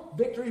eternal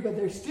victory, but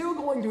they're still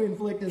going to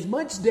inflict as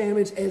much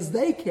damage as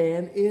they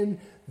can in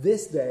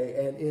this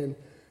day and in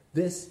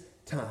this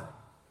time.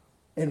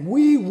 And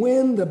we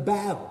win the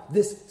battle,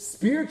 this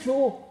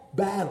spiritual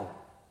battle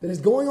that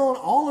is going on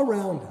all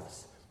around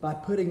us by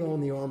putting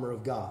on the armor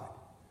of God,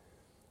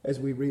 as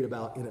we read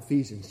about in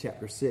Ephesians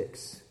chapter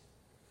 6.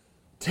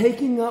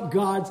 Taking up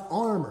God's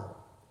armor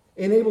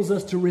enables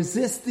us to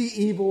resist the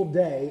evil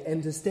day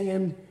and to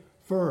stand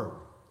firm.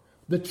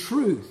 The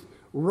truth,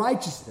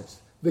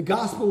 righteousness, the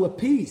gospel of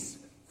peace,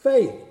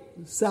 faith,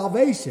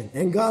 salvation,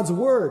 and God's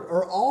word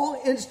are all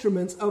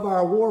instruments of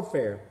our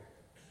warfare.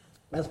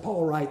 As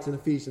Paul writes in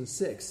Ephesians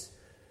 6,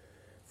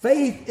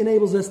 faith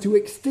enables us to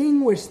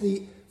extinguish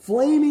the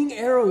flaming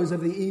arrows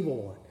of the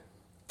evil one.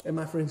 And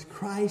my friends,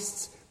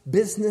 Christ's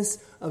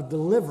business of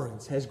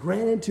deliverance has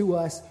granted to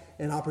us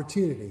an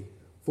opportunity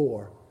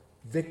for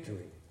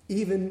victory,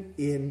 even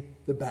in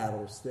the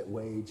battles that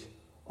wage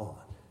on.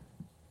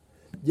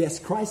 Yes,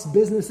 Christ's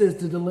business is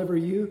to deliver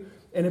you,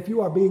 and if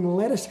you are being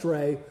led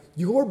astray,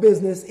 your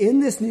business in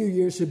this new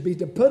year should be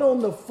to put on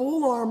the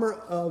full armor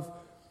of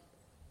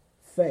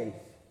faith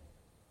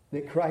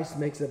that Christ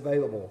makes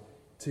available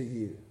to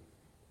you.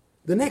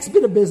 The next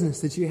bit of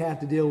business that you have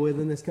to deal with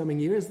in this coming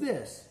year is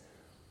this.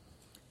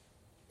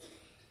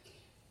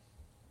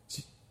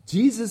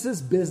 Jesus'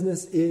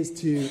 business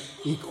is to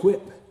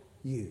equip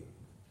you.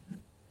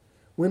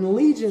 When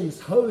Legion's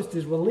host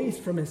is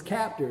released from his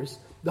captors,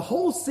 the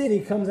whole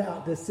city comes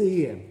out to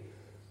see him.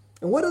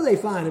 And what do they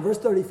find? In verse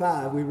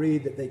 35, we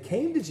read that they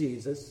came to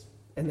Jesus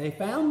and they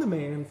found the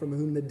man from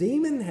whom the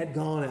demon had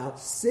gone out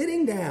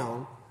sitting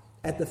down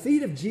at the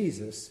feet of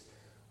Jesus,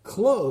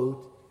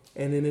 clothed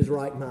and in his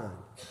right mind.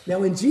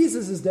 Now, in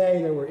Jesus'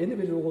 day, there were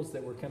individuals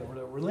that were kind of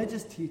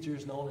religious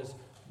teachers known as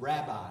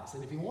rabbis.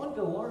 And if you wanted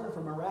to learn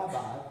from a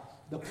rabbi,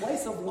 the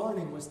place of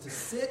learning was to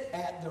sit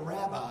at the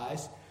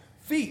rabbi's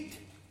feet.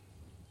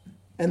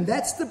 And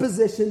that's the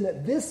position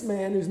that this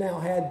man, who's now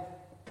had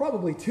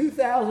probably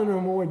 2,000 or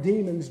more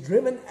demons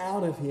driven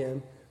out of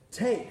him,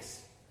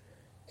 takes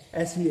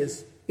as he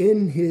is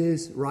in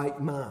his right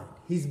mind.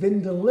 He's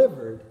been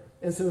delivered,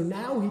 and so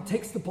now he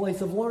takes the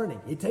place of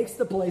learning. He takes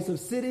the place of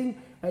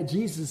sitting at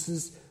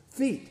Jesus'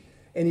 feet,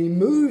 and he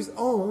moves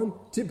on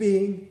to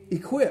being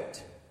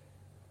equipped.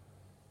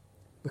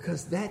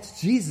 Because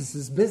that's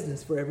Jesus'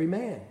 business for every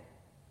man.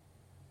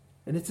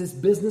 And it's his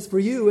business for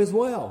you as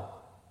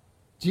well.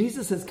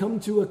 Jesus has come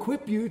to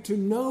equip you to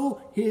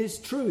know his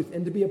truth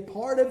and to be a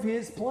part of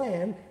his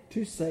plan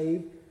to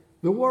save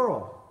the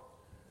world.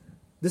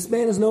 This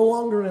man is no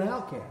longer an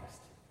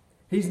outcast.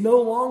 He's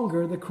no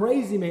longer the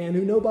crazy man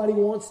who nobody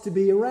wants to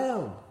be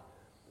around.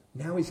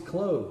 Now he's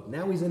clothed.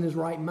 Now he's in his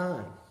right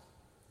mind.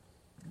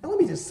 Now let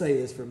me just say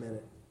this for a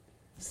minute.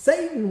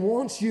 Satan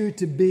wants you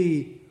to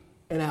be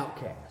an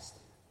outcast.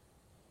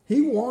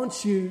 He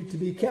wants you to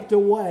be kept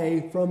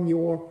away from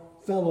your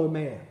fellow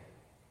man.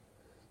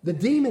 The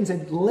demons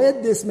had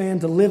led this man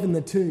to live in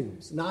the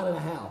tombs, not in a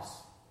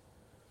house.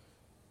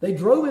 They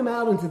drove him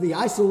out into the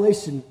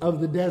isolation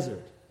of the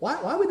desert.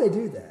 Why would they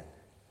do that?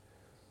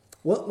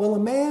 Well, a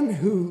man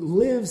who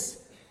lives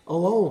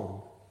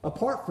alone,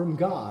 apart from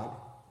God,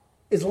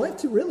 is left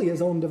to really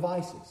his own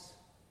devices.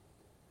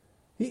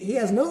 He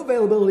has no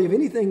availability of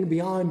anything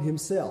beyond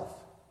himself.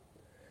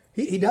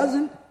 He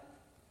doesn't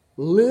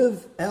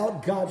live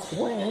out God's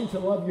plan to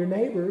love your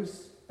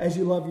neighbors as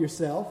you love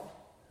yourself.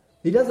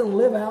 He doesn't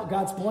live out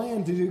God's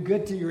plan to do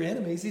good to your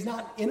enemies. He's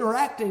not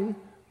interacting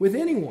with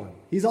anyone.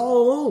 He's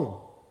all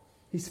alone.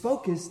 He's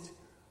focused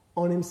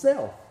on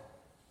himself.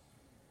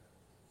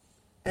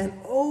 And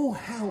oh,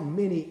 how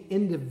many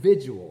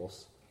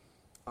individuals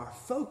are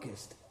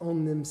focused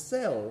on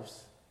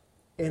themselves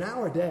in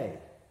our day.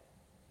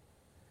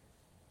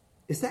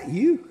 Is that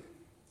you?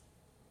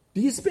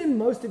 Do you spend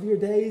most of your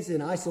days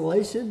in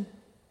isolation?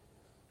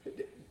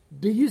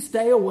 Do you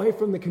stay away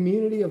from the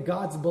community of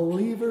God's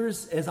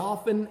believers as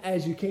often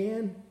as you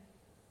can?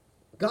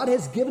 God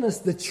has given us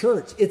the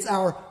church. It's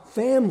our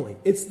family.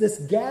 It's this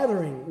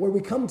gathering where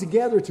we come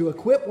together to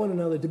equip one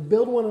another, to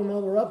build one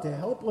another up, to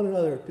help one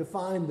another, to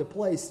find the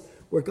place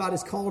where God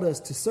has called us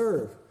to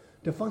serve,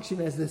 to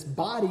function as this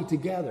body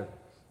together,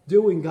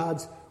 doing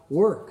God's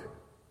work.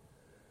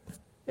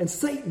 And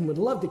Satan would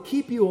love to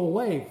keep you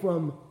away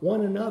from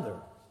one another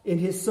in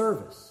his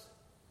service.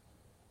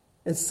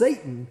 And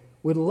Satan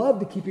would love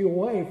to keep you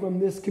away from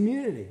this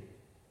community.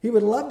 He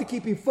would love to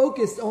keep you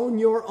focused on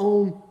your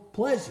own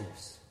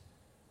pleasures.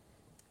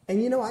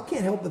 And I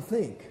can't help but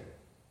think,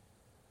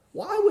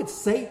 why would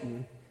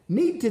Satan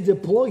need to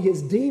deploy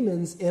his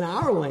demons in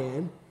our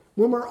land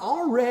when we're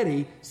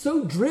already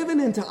so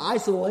driven into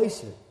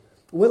isolation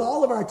with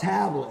all of our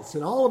tablets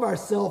and all of our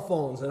cell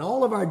phones and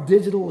all of our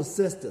digital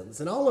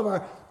assistants and all of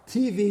our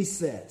TV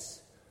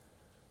sets?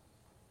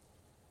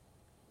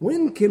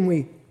 When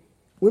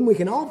we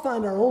can all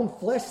find our own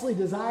fleshly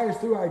desires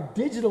through our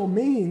digital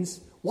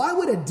means, why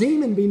would a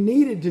demon be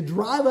needed to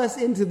drive us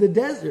into the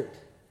desert?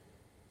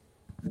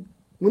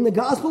 When the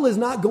gospel is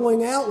not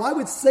going out, why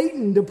would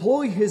Satan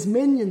deploy his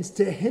minions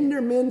to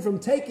hinder men from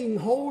taking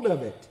hold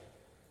of it?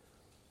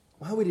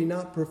 Why would he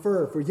not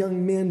prefer for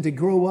young men to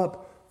grow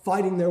up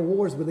fighting their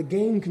wars with a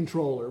game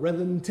controller rather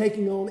than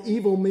taking on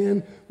evil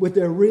men with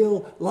their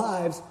real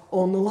lives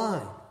on the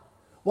line?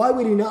 Why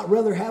would he not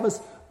rather have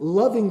us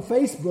loving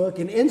Facebook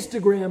and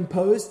Instagram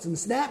posts and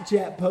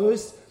Snapchat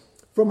posts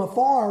from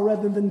afar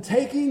rather than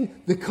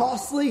taking the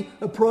costly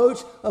approach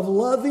of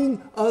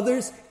loving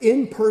others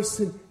in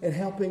person and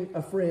helping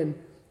a friend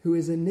who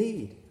is in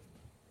need?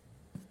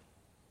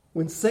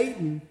 When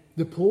Satan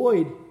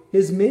deployed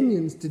his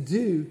minions to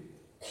do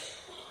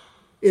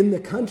in the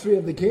country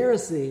of the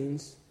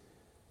Gerasenes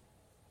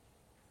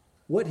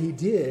what he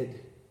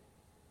did,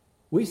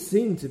 we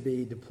seem to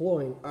be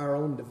deploying our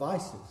own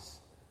devices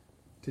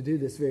to do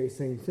this very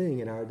same thing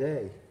in our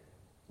day.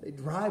 They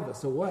drive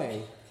us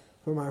away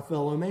from our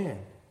fellow man.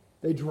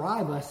 They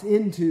drive us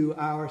into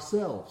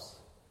ourselves.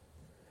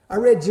 I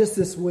read just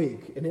this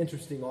week an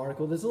interesting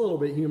article that's a little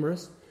bit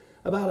humorous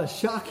about a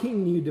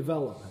shocking new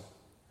development.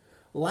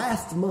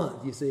 Last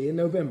month, you see, in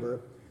November,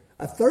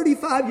 a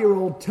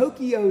 35-year-old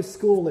Tokyo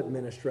school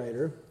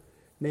administrator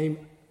named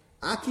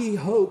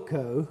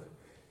Akihiko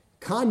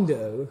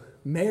Kondo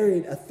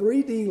married a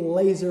 3D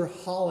laser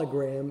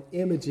hologram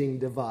imaging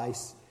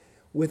device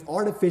with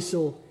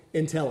artificial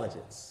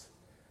intelligence.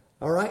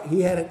 All right,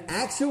 he had an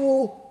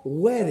actual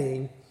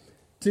wedding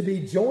to be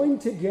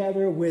joined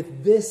together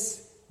with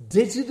this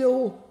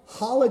digital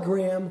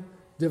hologram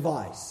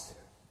device.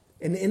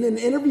 And in an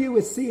interview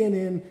with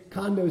CNN,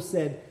 Kondo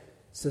said,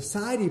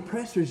 "Society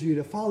pressures you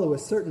to follow a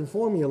certain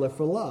formula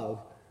for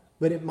love,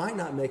 but it might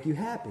not make you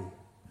happy."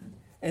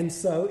 And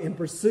so, in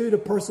pursuit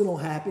of personal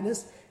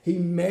happiness, he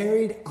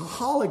married a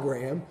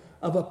hologram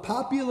of a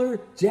popular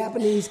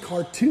Japanese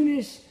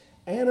cartoonish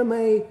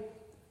anime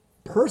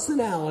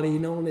personality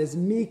known as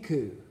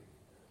Miku.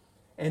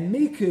 And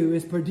Miku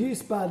is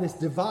produced by this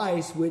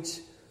device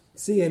which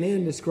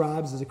CNN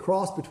describes as a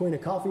cross between a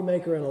coffee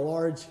maker and a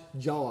large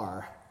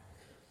jar.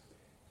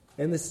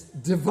 And this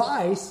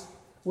device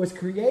was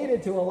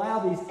created to allow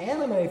these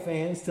anime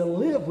fans to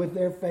live with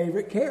their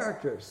favorite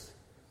characters.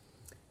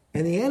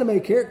 And the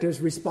anime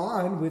characters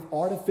respond with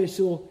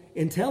artificial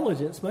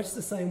intelligence, much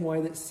the same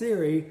way that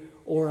Siri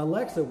or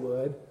Alexa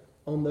would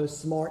on those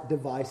smart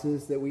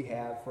devices that we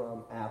have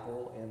from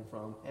Apple and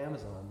from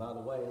Amazon. By the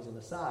way, as an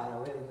aside, I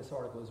read in this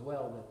article as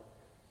well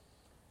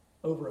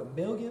over 1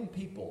 million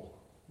people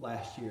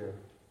last year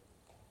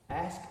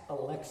asked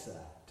Alexa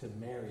to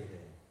marry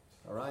them.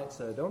 All right,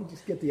 so don't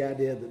just get the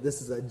idea that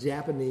this is a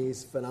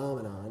Japanese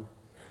phenomenon.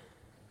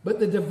 But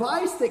the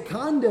device that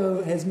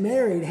Kondo has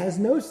married has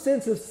no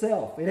sense of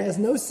self. It has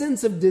no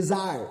sense of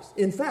desires.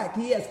 In fact,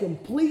 he has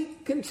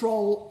complete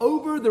control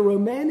over the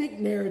romantic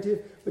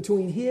narrative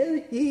between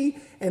he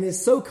and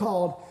his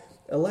so-called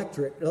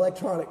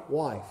electronic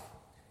wife.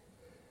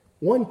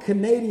 One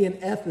Canadian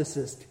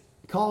ethicist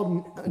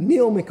called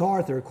Neil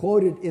MacArthur,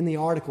 quoted in the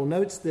article,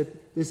 notes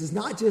that this is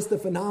not just the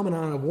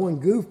phenomenon of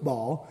one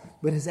goofball,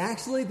 but is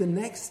actually the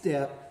next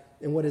step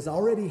in what is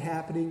already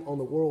happening on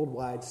the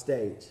worldwide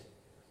stage.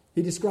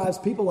 He describes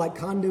people like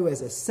Kondo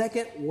as a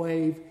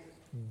second-wave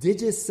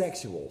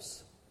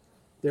digisexuals.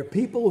 They're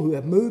people who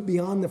have moved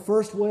beyond the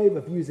first wave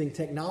of using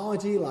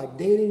technology like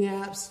dating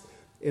apps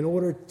in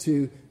order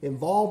to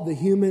involve the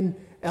human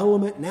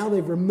element. Now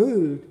they've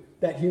removed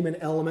that human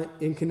element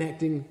in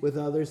connecting with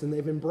others, and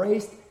they've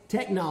embraced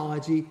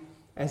technology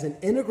as an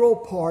integral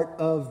part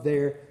of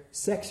their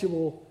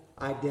sexual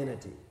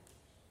identity.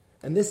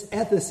 And this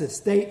ethicist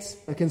states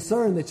a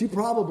concern that you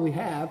probably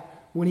have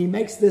when he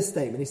makes this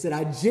statement. He said,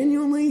 "I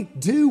genuinely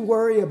do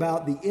worry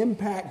about the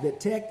impact that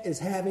tech is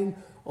having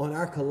on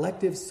our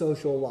collective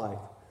social life.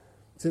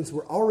 Since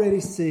we're already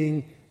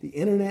seeing the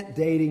internet,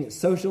 dating,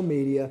 social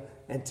media,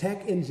 and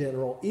tech in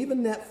general,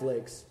 even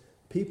Netflix,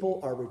 people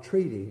are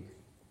retreating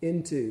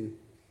into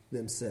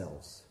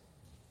themselves."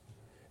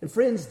 And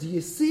friends, do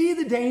you see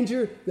the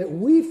danger that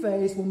we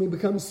face when we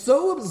become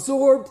so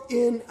absorbed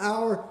in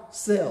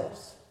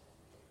ourselves?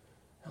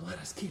 Now let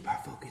us keep our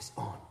focus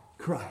on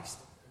Christ.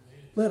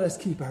 Let us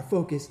keep our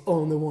focus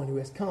on the one who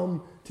has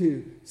come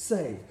to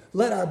save.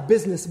 Let our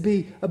business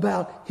be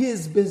about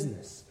his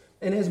business.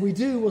 And as we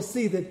do, we'll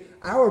see that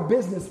our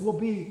business will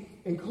be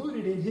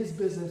included in his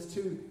business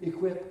to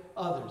equip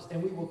others.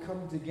 And we will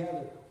come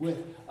together with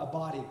a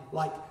body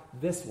like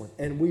this one.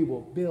 And we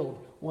will build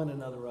one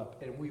another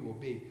up. And we will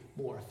be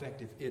more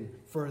effective in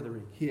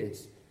furthering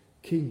his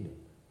kingdom.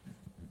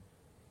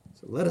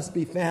 So let us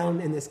be found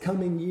in this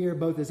coming year,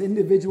 both as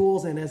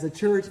individuals and as a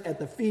church, at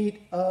the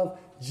feet of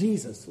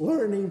Jesus,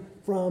 learning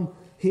from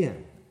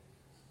him.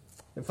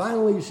 And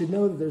finally, you should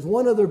know that there's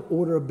one other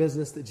order of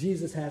business that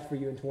Jesus has for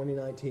you in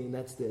 2019.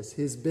 That's this.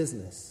 His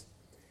business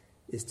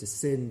is to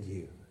send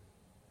you.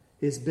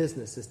 His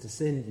business is to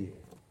send you.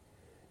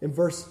 In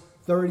verse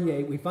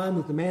 38, we find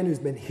that the man who's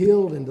been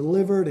healed and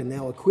delivered and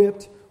now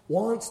equipped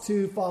wants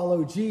to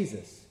follow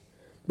Jesus.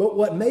 But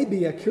what may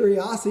be a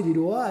curiosity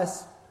to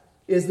us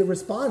is the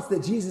response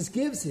that Jesus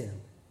gives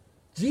him.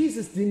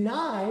 Jesus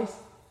denies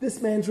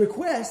this man's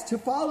request to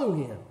follow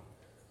him.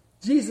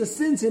 Jesus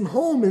sends him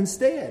home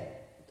instead.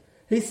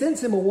 He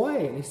sends him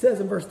away, and he says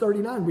in verse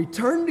 39,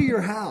 "Return to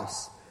your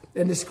house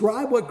and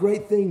describe what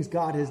great things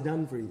God has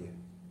done for you."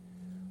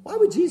 Why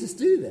would Jesus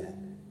do that?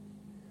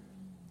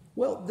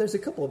 Well, there's a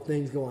couple of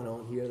things going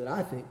on here that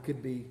I think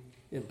could be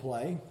in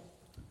play.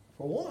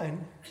 For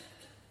one,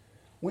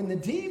 when the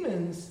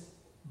demons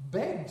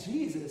begged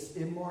Jesus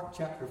in Mark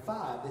chapter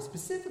 5, they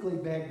specifically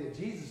begged that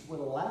Jesus would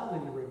allow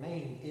them to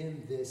remain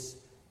in this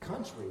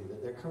country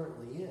that they're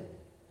currently in.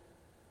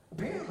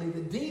 Apparently,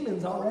 the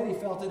demons already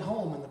felt at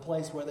home in the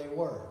place where they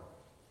were.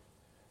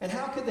 And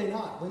how could they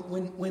not?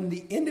 When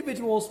the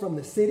individuals from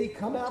the city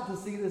come out to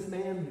see this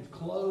man who's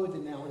clothed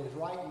and now in his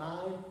right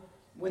mind,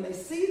 when they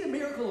see the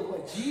miracle of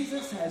what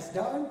Jesus has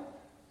done,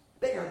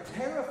 they are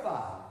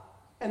terrified.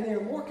 And they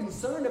are more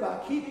concerned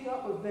about keeping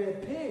up with their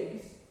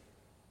pigs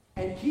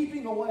and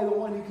keeping away the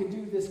one who can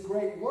do this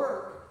great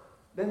work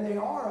than they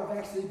are of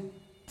actually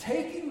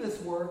taking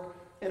this work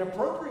and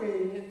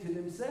appropriating it to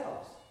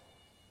themselves.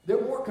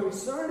 They're more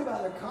concerned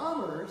about their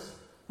commerce,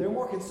 they're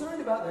more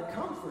concerned about their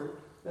comfort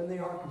than they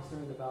are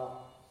concerned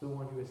about the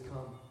one who has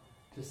come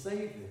to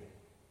save them.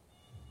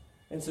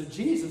 And so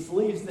Jesus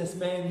leaves this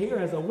man here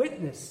as a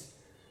witness.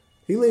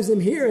 He leaves him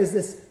here as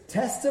this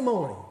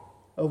testimony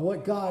of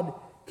what God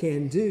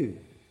can do.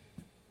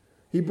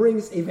 He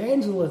brings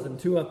evangelism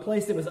to a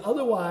place that was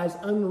otherwise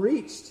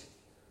unreached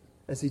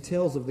as he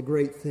tells of the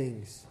great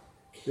things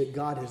that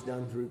God has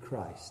done through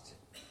Christ.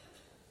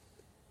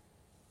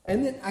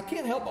 And then I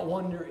can't help but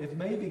wonder if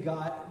maybe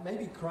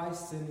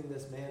Christ sending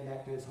this man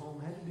back to his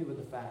home had to do with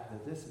the fact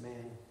that this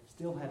man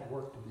still had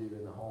work to do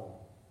in the home.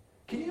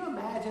 Can you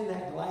imagine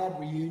that glad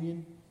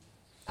reunion?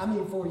 I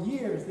mean, for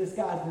years, this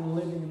guy's been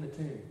living in the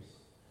tombs.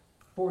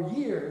 For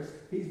years,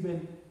 he's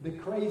been the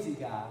crazy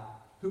guy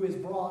who has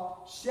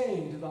brought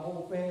shame to the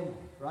whole family,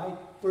 right?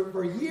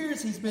 For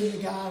years, he's been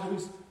the guy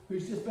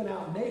who's just been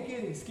out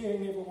naked and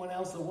scaring everyone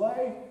else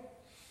away.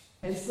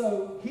 And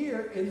so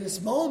here, in this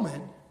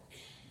moment,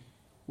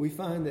 we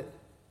find that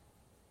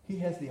he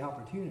has the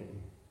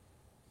opportunity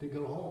to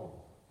go home.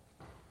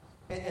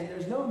 And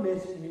there's no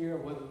mention here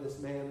of whether this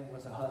man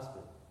was a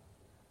husband.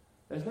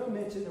 There's no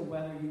mention of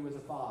whether he was a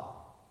father.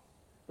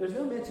 There's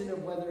no mention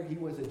of whether he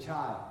was a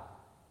child.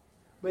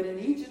 But in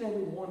each and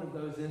every one of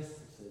those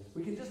instances,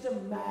 we can just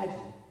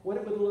imagine what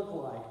it would look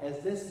like as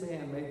this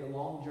man made the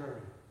long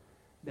journey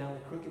down the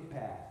crooked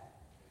path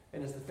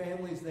And as the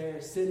family's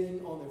there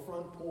sitting on their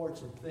front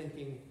porch and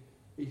thinking,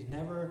 he's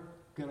never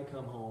going to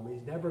come home.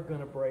 He's never going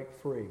to break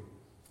free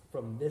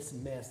from this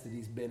mess that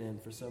he's been in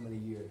for so many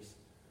years.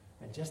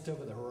 And just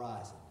over the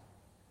horizon,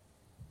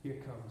 here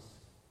comes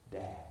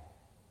Dad.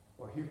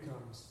 Or here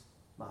comes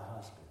my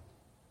husband.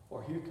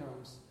 Or here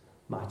comes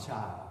my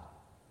child.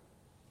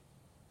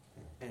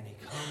 And he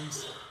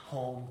comes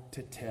home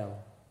to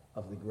tell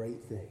of the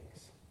great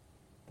things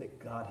that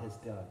God has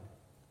done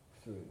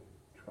through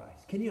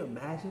Christ. Can you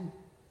imagine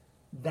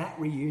that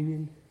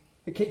reunion?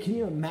 Can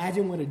you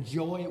imagine what a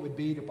joy it would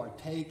be to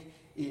partake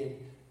in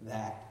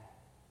that?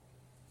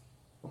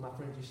 Well, my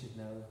friends, you should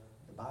know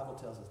the Bible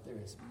tells us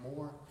there is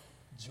more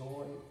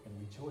joy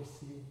and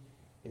rejoicing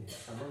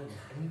among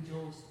the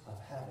angels of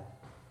heaven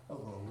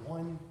over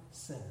one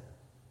sinner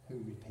who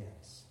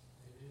repents.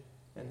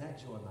 And that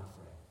joy, my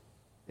friend,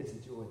 is a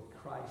joy that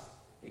Christ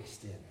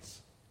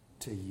extends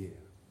to you.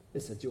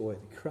 It's a joy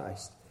that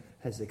Christ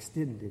has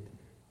extended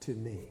to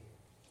me.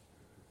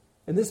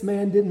 And this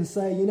man didn't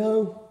say,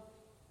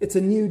 it's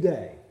a new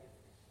day.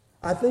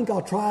 I think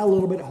I'll try a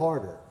little bit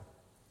harder.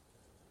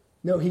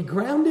 No, he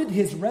grounded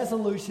his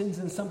resolutions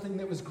in something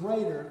that was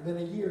greater than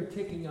a year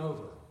ticking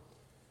over.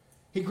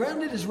 He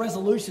grounded his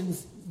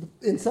resolutions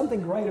in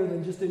something greater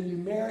than just a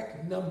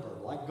numeric number,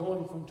 like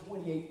going from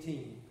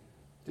 2018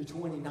 to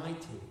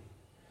 2019.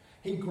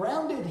 He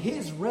grounded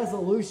his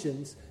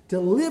resolutions to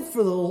live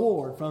for the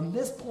Lord from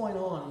this point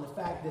on in the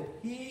fact that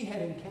he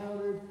had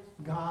encountered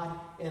God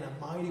in a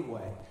mighty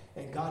way,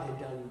 and God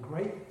had done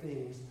great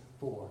things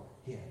for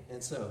him.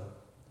 And so,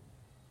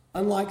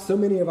 unlike so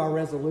many of our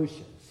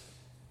resolutions,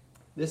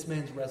 this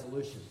man's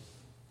resolutions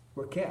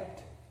were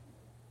kept.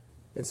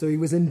 And so he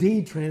was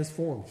indeed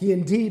transformed. He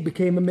indeed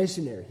became a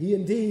missionary. He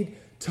indeed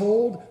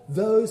told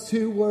those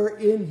who were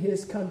in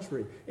his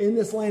country, in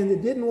this land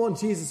that didn't want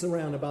Jesus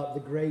around, about the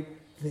great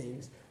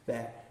things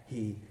that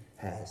he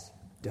has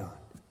done.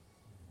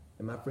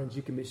 And my friends,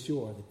 you can be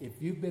sure that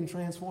if you've been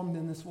transformed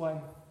in this way,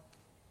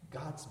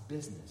 God's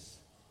business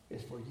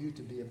is for you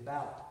to be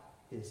about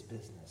his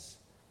business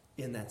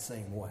in that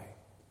same way,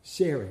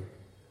 sharing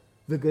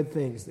the good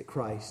things that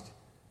Christ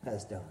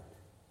has done.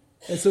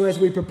 And so as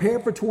we prepare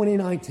for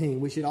 2019,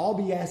 we should all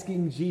be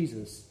asking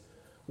Jesus,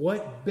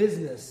 what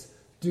business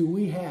do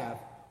we have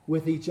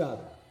with each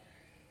other?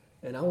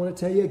 And I want to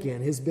tell you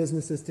again, his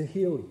business is to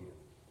heal you.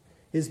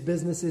 His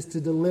business is to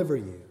deliver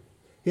you.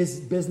 His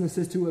business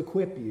is to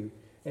equip you.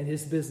 And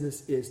his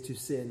business is to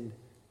send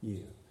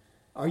you.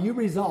 Are you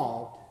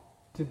resolved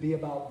to be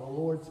about the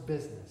Lord's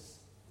business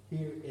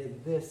here in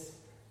this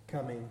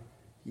coming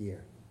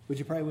year? Would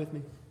you pray with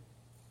me?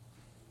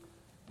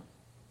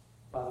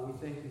 Father, we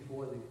thank you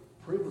for the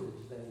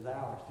privilege that is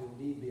ours to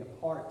indeed be a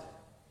part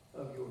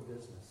of your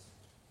business.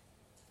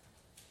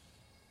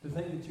 To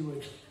think that you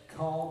would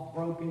call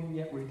broken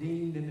yet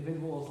redeemed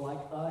individuals like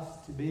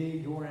us to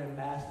be your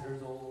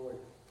ambassadors, O Lord,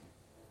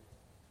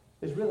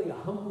 is really a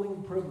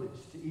humbling privilege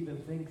to even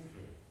think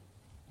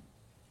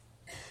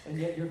through. And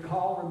yet your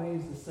call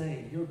remains the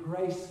same. Your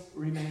grace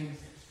remains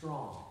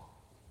strong.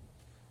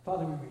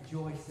 Father, we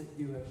rejoice that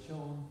you have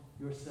shown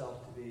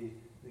yourself to be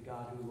the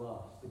God who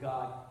loves, the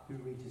God who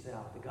reaches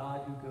out, the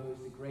God who goes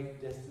the great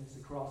distance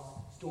across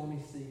stormy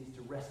seas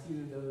to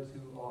rescue those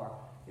who are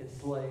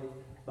enslaved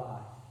by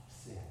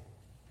sin.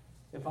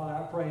 And Father,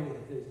 I pray that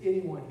if there's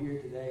anyone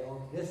here today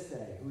on this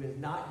day who has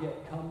not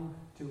yet come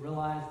to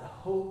realize the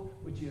hope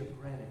which you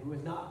have granted, who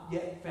has not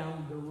yet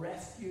found the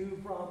rescue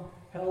from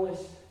hellish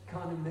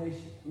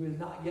condemnation, who has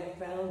not yet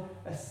found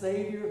a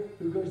Savior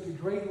who goes to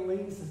great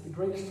lengths as the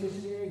greatest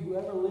missionary who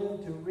ever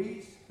lived to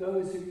reach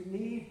those who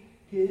need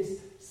his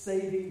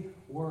saving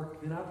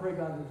work, then I pray,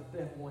 God,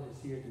 that if one is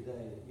here today,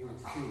 that you would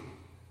speak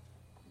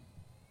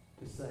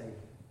to say,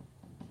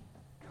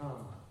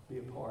 come be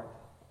a part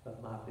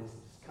of my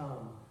business.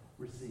 Come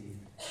receive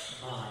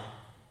my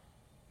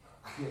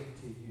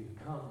gift to you.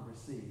 Come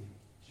receive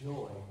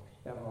joy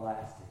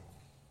everlasting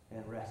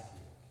and rescue.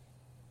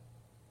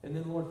 And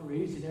then, Lord, for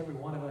each and every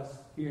one of us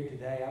here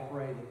today, I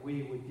pray that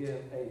we would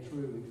give a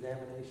true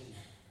examination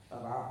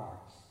of our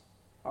hearts.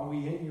 Are we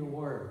in your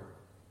word?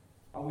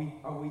 Are we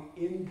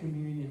in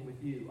communion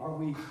with you? Are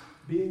we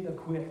being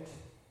equipped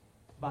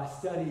by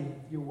studying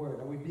your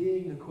word? Are we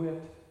being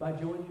equipped by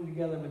joining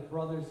together with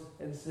brothers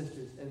and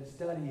sisters and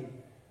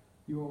studying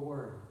your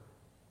word?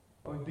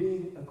 Are we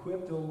being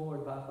equipped, O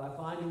Lord, by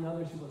finding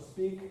others who will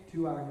speak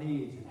to our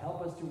needs and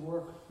help us to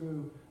work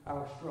through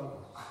our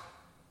struggles?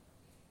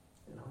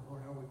 And, oh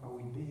Lord, are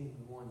we being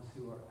the ones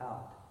who are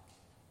out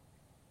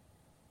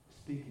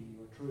speaking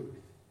your truth,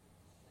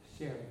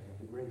 sharing of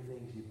the great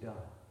things you've done?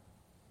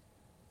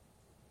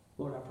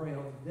 Lord, I pray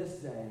on this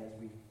day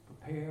as we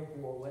prepare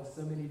for what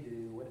so many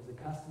do, what is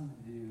accustomed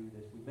to do,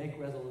 as we make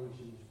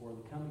resolutions for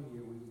the coming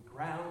year, we would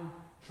ground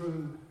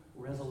true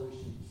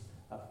resolutions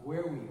of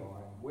where we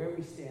are and where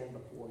we stand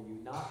before you,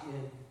 not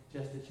in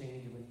just a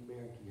change of a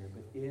numeric year,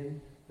 but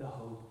in the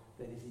hope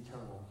that is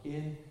eternal,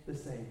 in the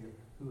Savior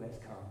who has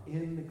come,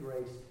 in the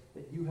grace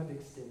that you have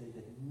extended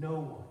that no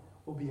one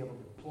will be able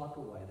to pluck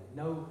away, that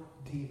no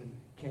demon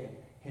can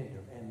hinder.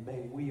 And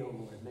may we, O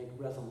Lord, make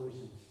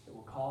resolutions that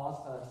will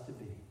cause us to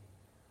be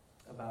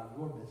about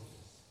your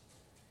business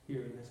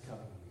here in this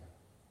coming year.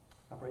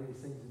 I pray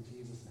these things in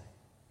Jesus' name.